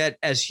say that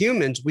as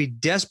humans, we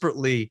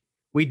desperately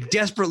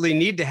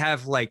need to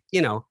have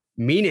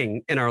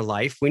meaning in our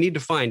life. We need to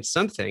find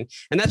something.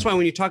 And that's why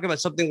when you talk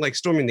about something like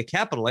storming the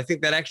Capitol, I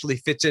think that actually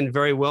fits in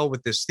very well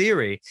with this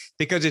theory,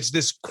 because it's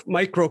this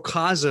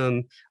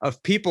microcosm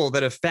of people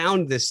that have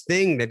found this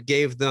thing that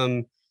gave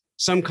them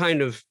some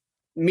kind of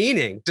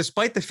meaning,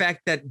 despite the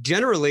fact that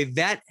generally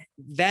that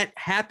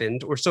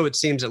happened, or so it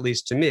seems, at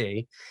least to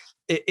me,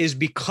 is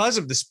because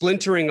of the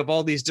splintering of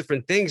all these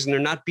different things and there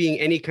not being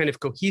any kind of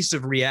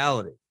cohesive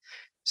reality.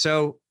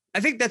 So I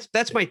think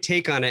that's my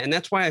take on it. And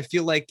that's why I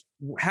feel like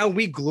how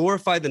we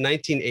glorify the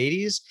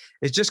 1980s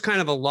is just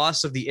kind of a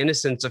loss of the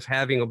innocence of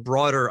having a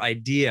broader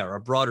idea or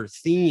a broader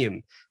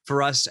theme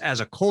for us as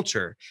a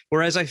culture.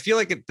 Whereas I feel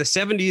like at the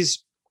 70s,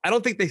 I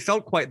don't think they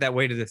felt quite that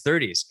way to the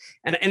 30s.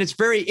 And it's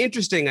very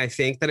interesting, I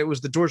think, that it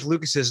was the George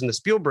Lucases and the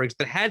Spielbergs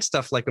that had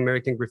stuff like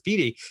American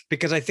Graffiti,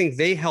 because I think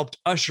they helped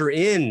usher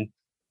in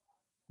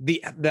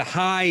the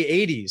high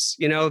 80s,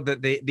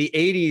 the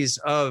 80s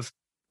of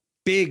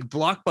big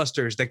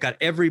blockbusters that got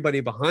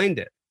everybody behind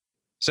it.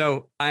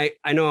 So I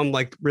know I'm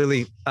like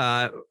really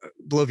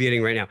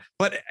bloviating right now,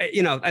 but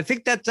I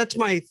think that's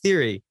my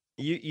theory.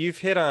 You've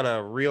hit on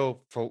a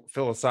real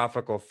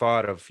philosophical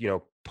thought of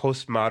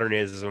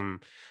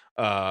postmodernism,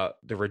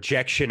 the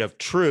rejection of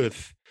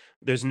truth.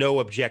 There's no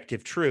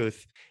objective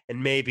truth.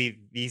 And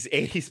maybe these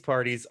 80s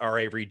parties are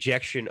a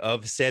rejection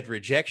of said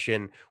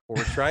rejection,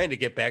 where we're trying to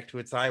get back to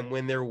a time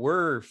when there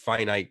were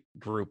finite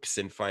groups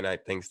and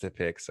finite things to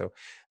pick. So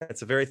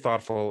that's a very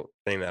thoughtful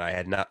thing that I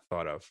had not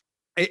thought of.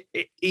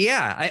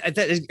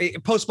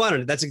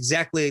 Postmodern. That's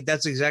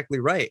exactly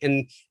right.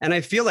 And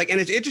I feel like, and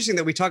it's interesting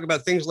that we talk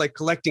about things like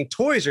collecting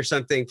toys or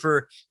something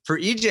for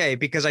EJ,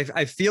 because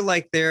I feel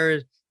like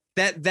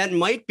that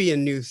might be a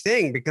new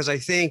thing, because I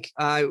think,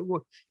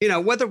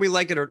 whether we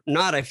like it or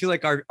not, I feel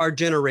like our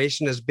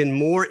generation has been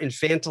more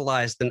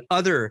infantilized than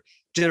other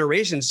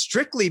generations,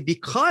 strictly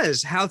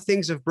because how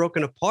things have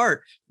broken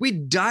apart. We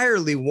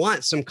direly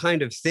want some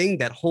kind of thing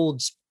that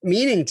holds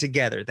meaning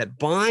together, that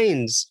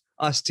binds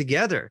us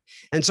together.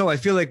 And so I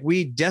feel like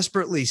we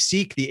desperately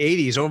seek the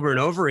 80s over and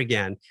over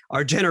again,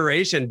 our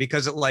generation,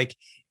 because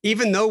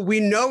even though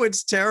we know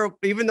it's terrible,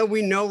 even though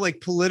we know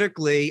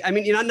politically, I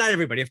mean, not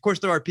everybody, of course,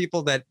 there are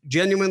people that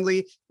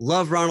genuinely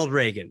love Ronald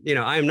Reagan.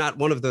 I am not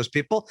one of those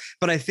people,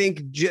 but I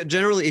think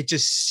generally it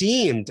just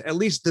seemed, at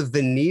least the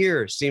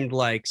veneer seemed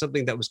like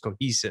something that was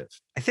cohesive.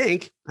 I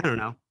don't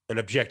know. An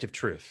objective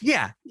truth.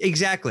 Yeah,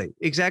 exactly.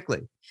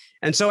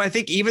 And so I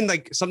think even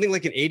something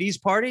like an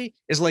 80s party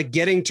is like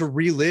getting to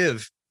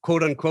relive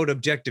quote unquote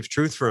objective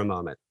truth for a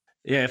moment.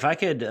 Yeah, if I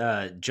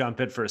could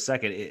jump in for a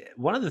second,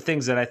 one of the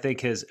things that I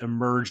think has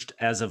emerged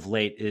as of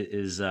late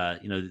is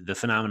the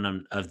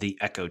phenomenon of the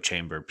echo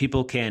chamber.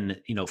 People can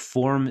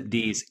form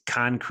these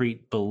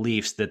concrete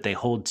beliefs that they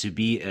hold to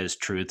be as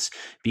truths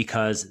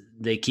because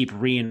they keep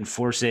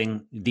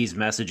reinforcing these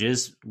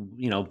messages,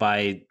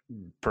 by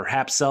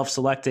perhaps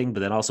self-selecting, but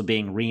then also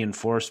being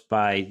reinforced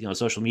by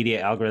social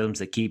media algorithms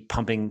that keep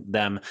pumping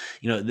them,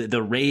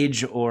 the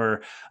rage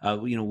or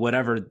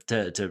whatever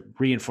to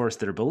reinforce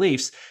their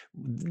beliefs.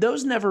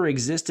 Those never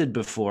existed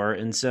before,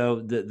 and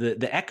so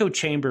the echo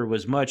chamber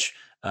was much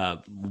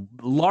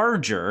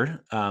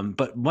larger,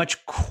 but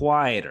much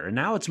quieter.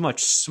 Now it's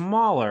much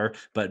smaller,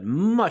 but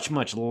much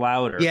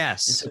louder.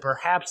 Yes. And so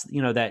perhaps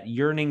that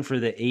yearning for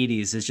the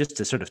 80s is just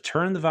to sort of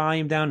turn the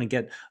volume down and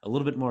get a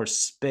little bit more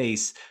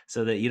space,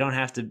 so that you don't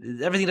have to.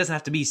 Everything doesn't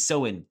have to be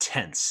so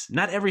intense.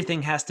 Not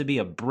everything has to be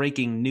a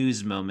breaking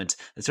news moment.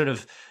 It's sort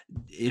of,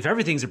 if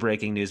everything's a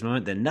breaking news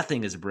moment, then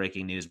nothing is a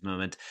breaking news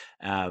moment.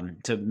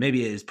 So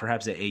maybe it is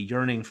perhaps a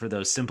yearning for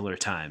those simpler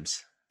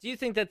times. Do you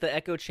think that the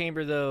echo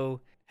chamber,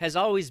 though, has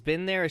always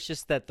been there? It's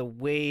just that the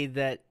way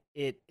that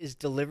it is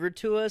delivered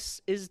to us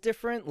is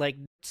different. Like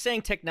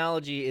saying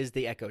technology is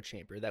the echo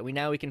chamber, that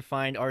we can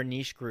find our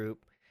niche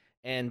group,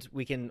 and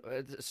we can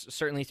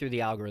certainly through the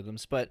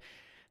algorithms. But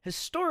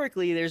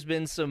historically, there's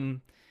been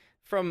some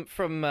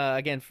from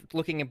again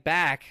looking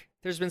back.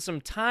 There's been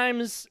some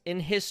times in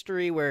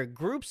history where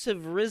groups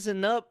have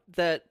risen up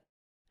that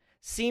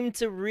seem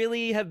to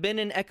really have been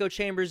in echo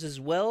chambers as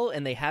well,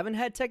 and they haven't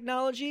had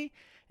technology.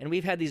 And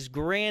we've had these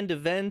grand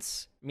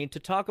events. I mean, to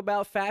talk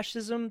about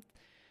fascism,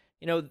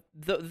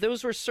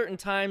 those were certain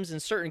times in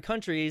certain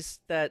countries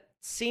that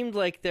seemed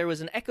like there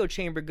was an echo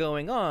chamber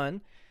going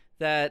on,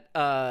 that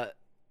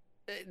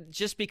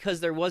just because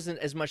there wasn't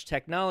as much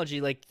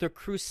technology, like the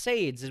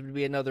Crusades would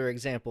be another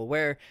example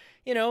where,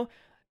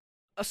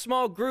 a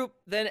small group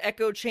then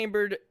echo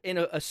chambered in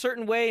a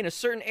certain way in a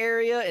certain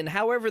area, and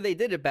however they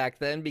did it back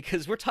then,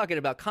 because we're talking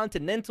about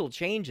continental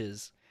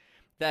changes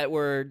that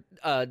were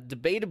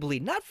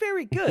debatably not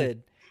very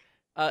good.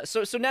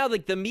 So now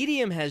like the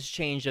medium has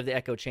changed of the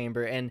echo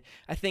chamber, and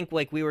I think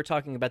like we were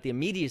talking about the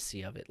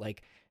immediacy of it,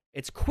 like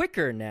it's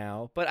quicker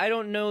now, but I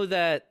don't know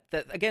that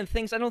again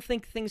I don't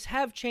think things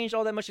have changed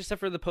all that much except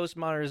for the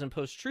postmodernism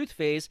post-truth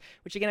phase,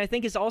 which again I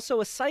think is also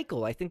a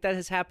cycle. I think that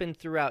has happened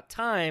throughout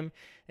time.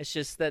 It's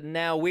just that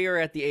now we are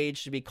at the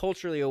age to be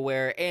culturally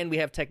aware, and we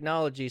have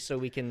technology, so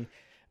we can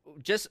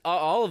just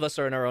all of us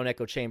are in our own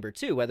echo chamber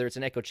too, whether it's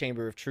an echo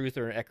chamber of truth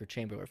or an echo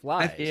chamber of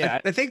lies.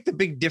 I think the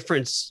big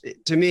difference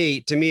to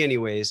me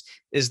anyways,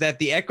 is that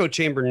the echo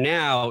chamber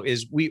now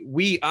is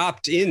we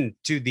opt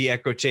into the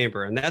echo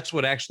chamber, and that's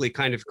what actually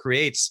kind of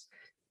creates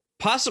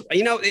possible.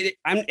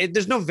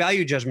 There's no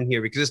value judgment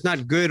here because it's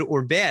not good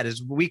or bad.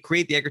 As we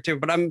create the echo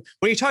chamber, but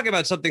when you talk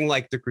about something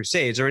like the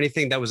Crusades or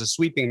anything that was a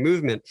sweeping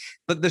movement,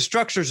 but the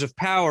structures of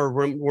power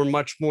were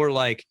much more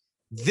like,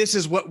 this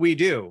is what we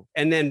do,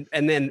 and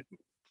then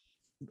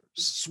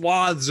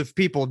swaths of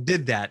people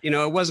did that.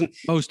 It wasn't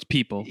most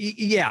people.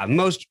 Yeah,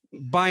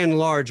 by and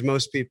large,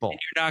 most people. And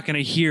you're not going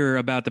to hear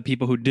about the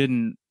people who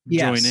didn't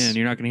join in.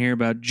 You're not going to hear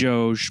about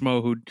Joe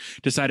Schmo who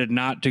decided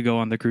not to go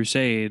on the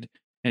crusade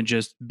and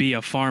just be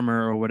a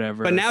farmer or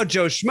whatever. But now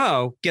Joe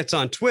Schmo gets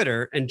on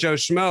Twitter, and Joe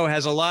Schmo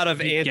has a lot of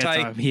he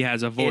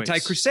has a voice.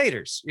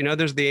 Anti-crusaders.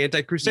 There's the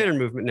anti-crusader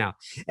movement now,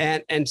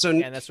 and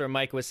that's where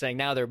Mike was saying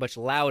now they're much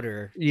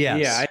louder. Yes.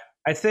 Yeah,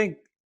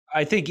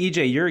 I think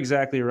EJ, you're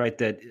exactly right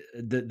that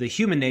the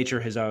human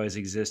nature has always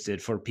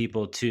existed for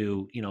people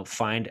to,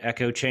 find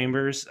echo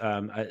chambers.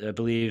 I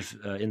believe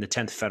in the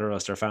 10th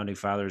Federalist, our founding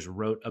fathers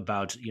wrote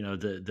about,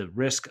 the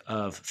risk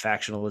of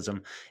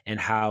factionalism and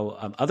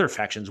how other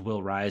factions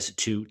will rise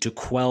to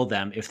quell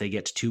them if they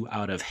get too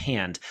out of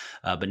hand.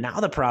 But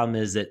now the problem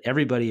is that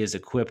everybody is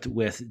equipped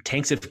with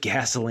tanks of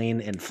gasoline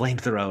and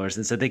flamethrowers,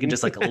 and so they can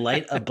just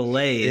light a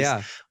blaze.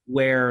 Yeah.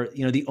 Where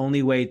the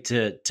only way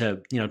to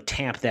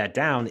tamp that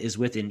down is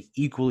with an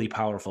equally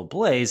powerful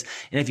blaze,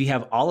 and if you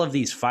have all of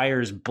these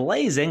fires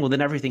blazing, well, then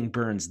everything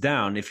burns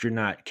down if you're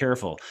not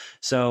careful.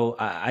 So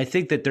I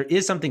think that there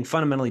is something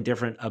fundamentally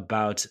different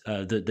about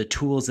the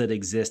tools that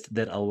exist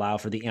that allow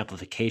for the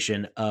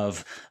amplification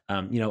of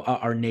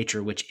our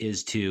nature, which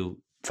is to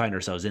find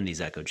ourselves in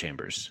these echo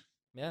chambers.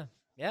 Yeah,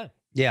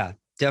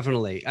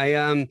 definitely.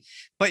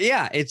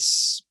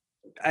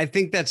 I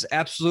think that's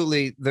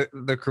absolutely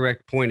the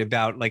correct point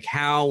about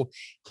how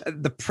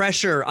the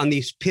pressure on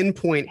these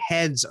pinpoint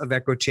heads of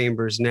echo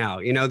chambers now,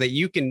 that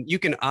you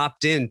can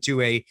opt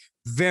into a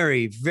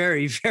very,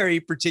 very, very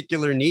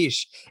particular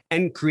niche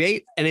and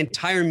create an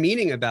entire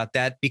meaning about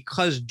that,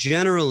 because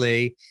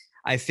generally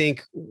I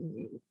think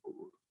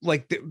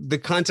the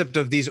concept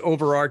of these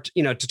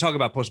to talk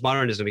about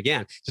postmodernism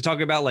again, to talk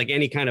about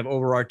any kind of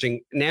overarching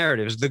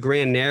narratives, the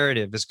grand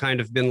narrative has kind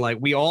of been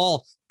we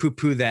all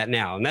poo-poo that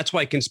now. And that's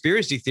why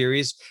conspiracy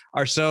theories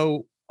are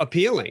so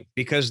appealing,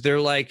 because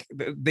they're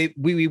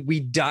we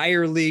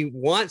direly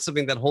want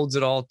something that holds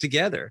it all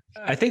together.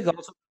 I think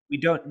also we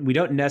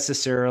don't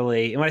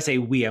necessarily, and when I say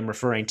we, I'm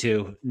referring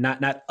to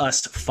not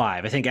us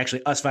five. I think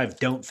actually us five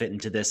don't fit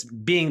into this,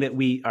 being that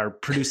we are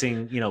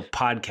producing,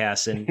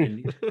 podcasts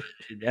and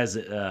as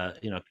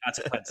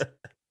consequence.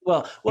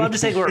 Well, I'm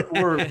just saying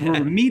we're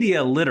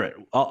media literate.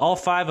 All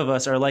five of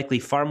us are likely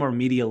far more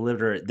media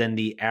literate than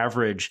the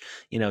average,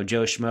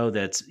 Joe Schmo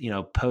that's,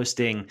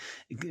 posting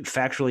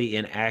factually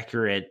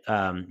inaccurate,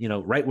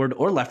 rightward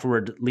or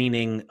leftward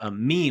leaning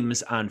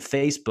memes on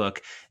Facebook.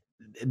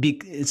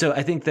 So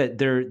I think that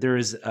there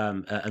is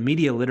a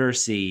media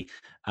literacy,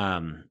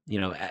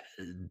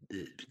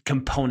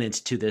 component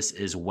to this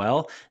as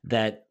well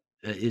that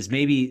is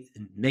maybe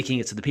making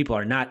it so the people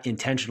are not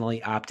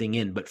intentionally opting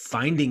in, but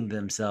finding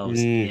themselves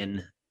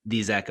in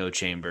these echo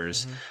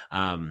chambers,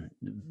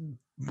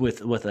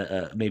 with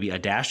maybe a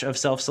dash of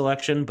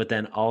self-selection, but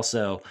then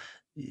also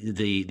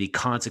the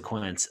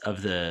consequence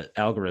of the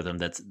algorithm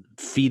that's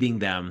feeding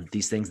them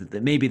these things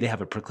that maybe they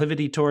have a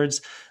proclivity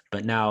towards,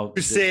 but now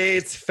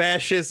crusades,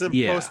 fascism,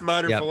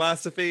 postmodern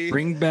philosophy.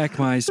 Bring back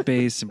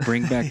MySpace and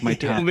bring back my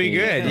top. It'll be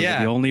good. Yeah,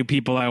 the only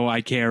people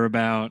I care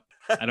about.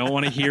 I don't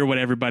want to hear what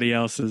everybody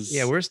else's.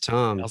 Yeah, where's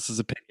Tom? Else's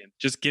opinion.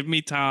 Just give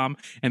me Tom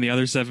and the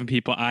other 7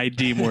 people I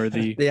deem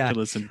worthy to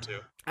listen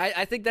to.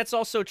 I think that's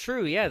also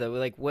true. Yeah, though,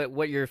 like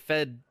what you're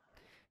fed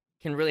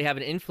can really have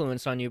an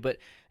influence on you,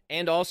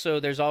 and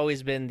also there's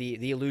always been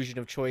the illusion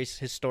of choice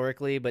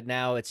historically, but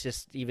now it's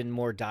just even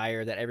more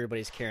dire that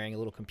everybody's carrying a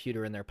little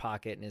computer in their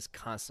pocket and is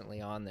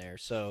constantly on there.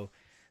 So,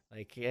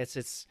 like,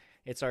 it's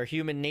our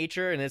human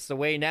nature, and it's the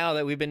way now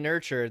that we've been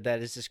nurtured that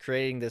is just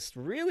creating this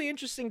really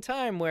interesting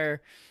time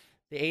where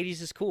the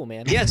 80s is cool,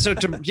 man. Yeah. So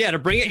to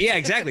bring it,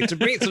 exactly. To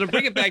bring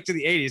it back to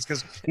the 80s,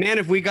 because man,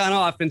 if we gone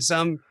off in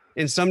some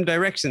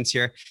directions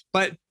here,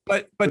 but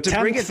to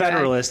bring it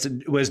Federalist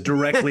was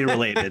directly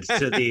related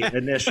to the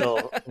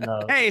initial.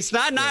 Hey, it's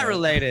not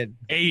related.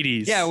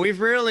 80s. Yeah, we've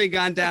really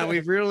gone down.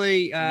 We've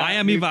really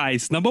Miami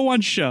Vice,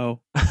 #1 show.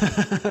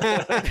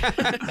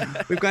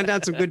 We've gone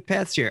down some good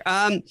paths here.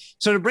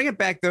 So to bring it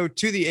back though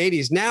to the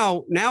 80s,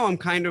 now I'm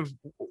kind of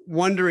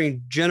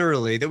wondering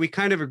generally that we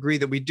kind of agree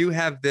that we do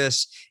have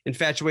this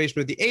infatuation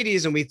with the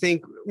 80s, and we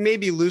think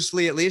maybe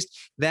loosely at least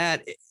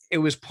that it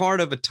was part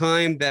of a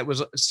time that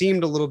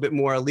seemed a little bit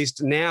more, at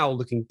least now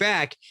looking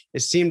back,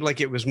 it seemed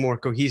like it was more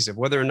cohesive.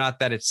 Whether or not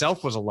that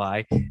itself was a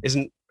lie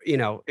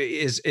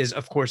is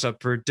of course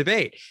up for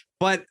debate.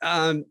 But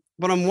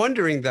what I'm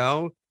wondering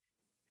though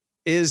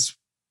is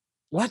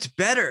what's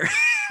better?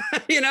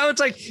 It's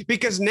like,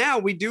 because now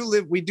we do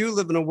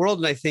live in a world,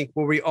 and I think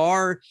where we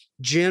are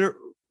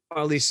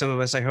or at least some of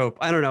us, I hope,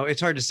 I don't know,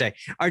 it's hard to say,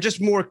 are just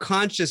more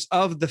conscious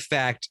of the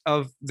fact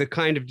of the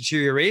kind of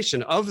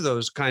deterioration of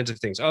those kinds of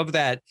things, of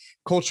that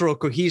cultural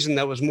cohesion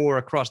that was more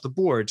across the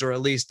boards, or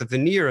at least the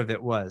veneer of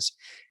it was.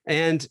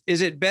 And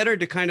is it better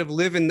to kind of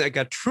live in like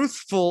a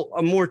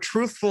more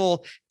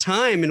truthful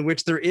time in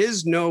which there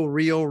is no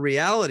real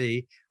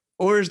reality?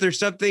 Or is there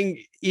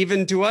something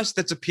even to us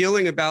that's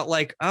appealing about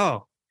like,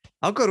 oh,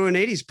 I'll go to an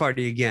 80s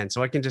party again,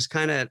 so I can just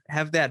kind of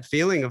have that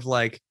feeling of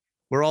like,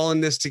 we're all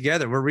in this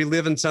together. We're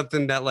reliving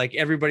something that like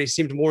everybody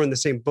seemed more in the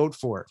same boat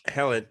for.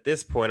 Hell, at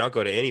this point, I'll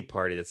go to any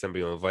party that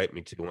somebody will invite me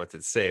to once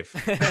it's safe.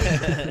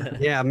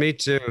 Yeah, me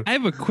too. I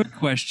have a quick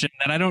question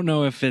that I don't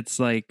know if it's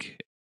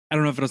like, I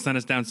don't know if it'll send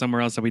us down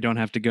somewhere else that we don't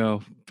have to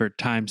go for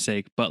time's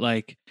sake, but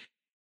like,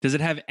 does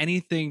it have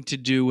anything to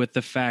do with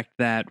the fact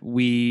that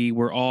we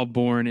were all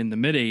born in the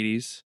mid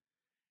 80s?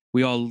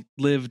 We all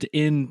lived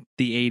in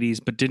the 80s,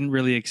 but didn't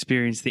really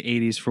experience the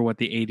 80s for what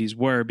the 80s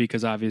were,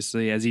 because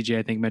obviously, as EJ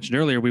I think mentioned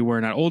earlier, we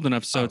were not old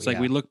enough. So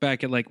we look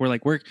back at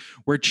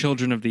we're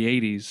children of the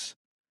 80s,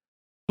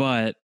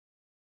 but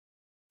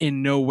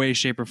in no way,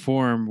 shape, or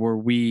form were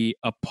we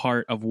a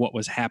part of what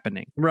was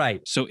happening.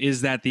 Right. So is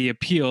that the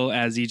appeal,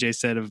 as EJ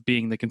said, of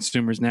being the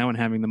consumers now and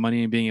having the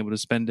money and being able to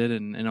spend it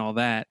and all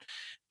that?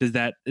 Is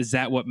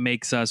that what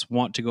makes us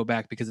want to go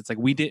back? Because it's like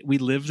we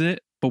lived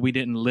it, but we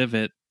didn't live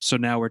it. So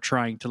now we're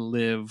trying to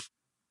live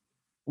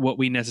what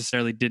we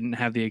necessarily didn't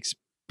have the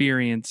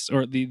experience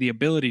or the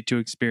ability to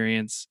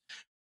experience,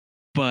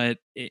 but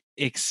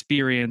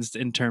experienced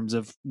in terms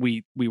of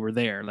we were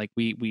there, like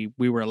we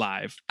were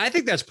alive. I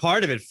think that's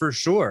part of it for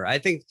sure. I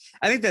think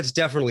that's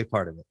definitely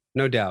part of it.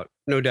 No doubt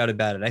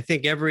about it. I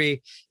think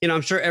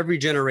I'm sure every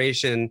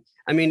generation.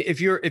 I mean, if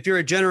you're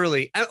a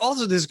generally,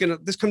 also this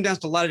comes down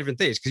to a lot of different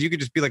things, because you could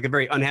just be like a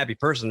very unhappy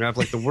person or have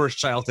like the worst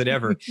childhood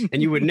ever,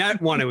 and you would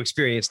not want to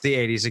experience the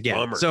 80s again.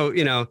 Bummer.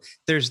 So,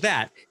 there's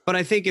that. But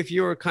I think if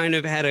you're kind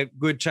of had a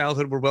good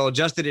childhood, were well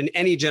adjusted in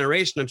any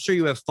generation, I'm sure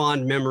you have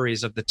fond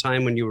memories of the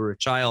time when you were a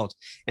child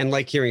and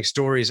like hearing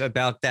stories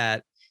about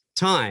that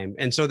time.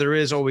 And so there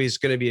is always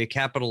going to be a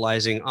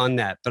capitalizing on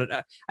that.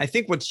 But I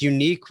think what's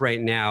unique right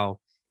now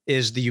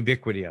is the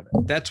ubiquity of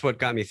it. That's what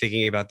got me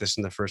thinking about this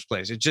in the first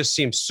place. It just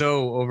seems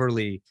so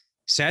overly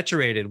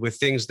saturated with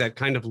things that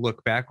kind of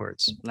look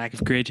backwards. Lack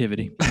of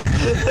creativity.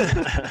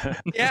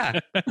 Yeah.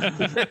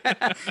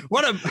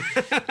 What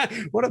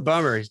a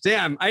bummer.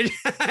 Damn. I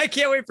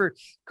can't wait for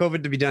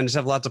COVID to be done. Just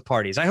have lots of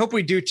parties. I hope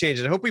we do change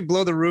it. I hope we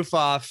blow the roof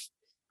off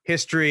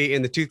history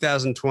in the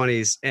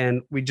 2020s,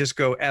 and we just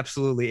go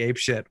absolutely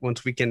apeshit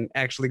once we can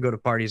actually go to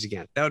parties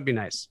again. That would be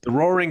nice. The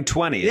Roaring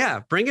 20s. Yeah,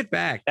 bring it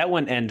back. That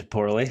wouldn't end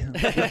poorly.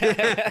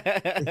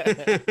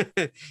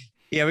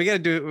 Yeah, we gotta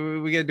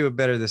do it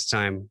better this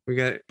time. We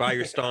got Buy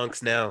your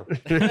stonks now.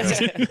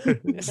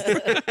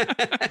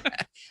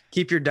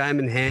 keep your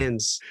diamond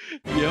hands.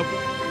 Yep.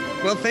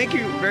 Well, thank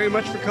you very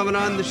much for coming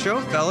on the show,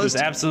 It was fellas.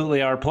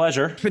 absolutely our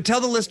pleasure. But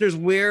tell the listeners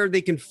where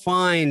they can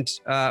find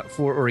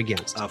For or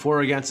Against. For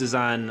or Against is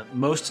on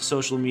most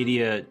social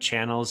media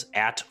channels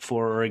at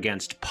For or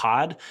Against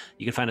Pod.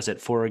 You can find us at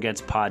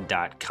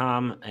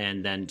foragainstpod.com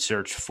and then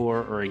search For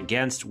or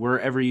Against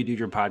wherever you do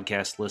your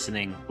podcast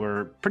listening.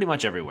 We're pretty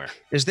much everywhere.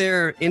 Is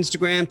there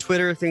Instagram,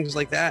 Twitter, things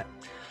like that?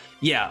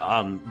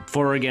 Yeah,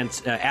 For or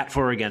Against at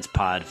For or Against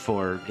Pod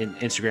for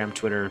Instagram,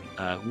 Twitter.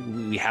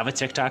 We have a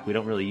TikTok. We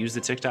don't really use the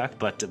TikTok,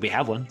 but we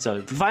have one.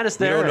 So find us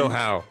We there. don't know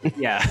how.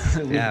 Yeah.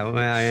 Yeah, well,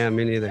 I am.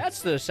 Me neither.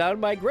 That's the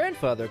sound my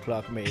grandfather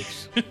clock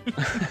makes.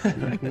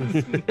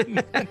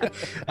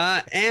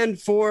 And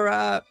for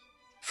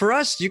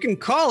us, you can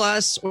call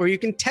us or you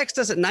can text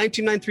us at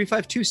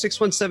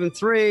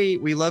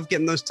 929-352-6173. We love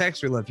getting those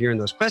texts. We love hearing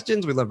those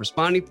questions. We love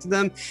responding to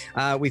them.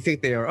 We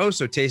think they are oh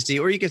so tasty.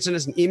 Or you can send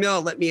us an email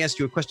at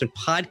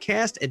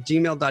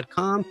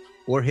letmeaskyoua.question@gmail.com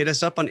or hit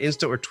us up on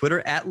Insta or Twitter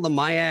at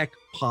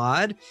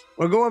LaMayakPod,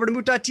 or go over to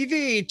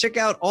Moot.tv. Check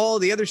out all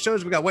the other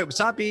shows. We got White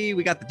Wasabi.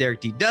 We got the Derek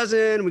D.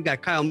 Dozen. We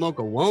got Kyle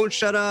Mocha Won't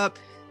Shut Up.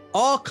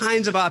 All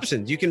kinds of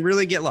options. You can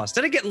really get lost.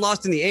 Instead of getting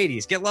lost in the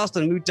 80s, get lost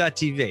on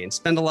Moot.tv and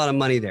spend a lot of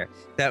money there.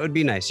 That would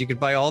be nice. You could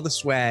buy all the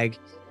swag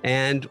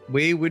and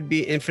we would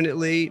be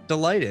infinitely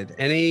delighted.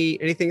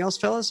 Anything else,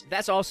 fellas?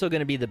 That's also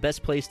going to be the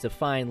best place to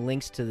find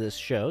links to this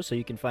show. So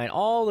you can find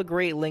all the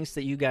great links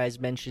that you guys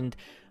mentioned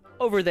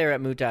over there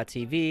at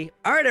Moot.tv.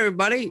 All right,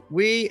 everybody.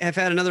 We have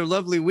had another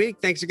lovely week.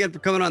 Thanks again for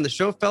coming on the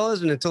show,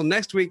 fellas. And until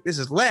next week, this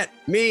is Let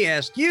Me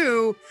Ask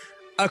You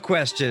a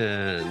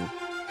Question.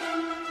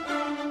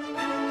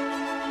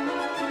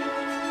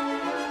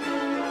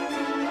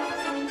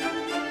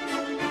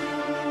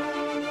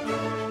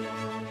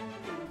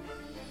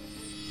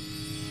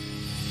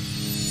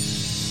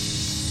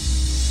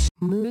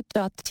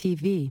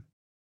 Mood.tv.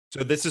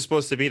 So this is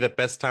supposed to be the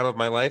best time of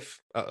my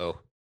life? Uh-oh.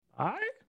 I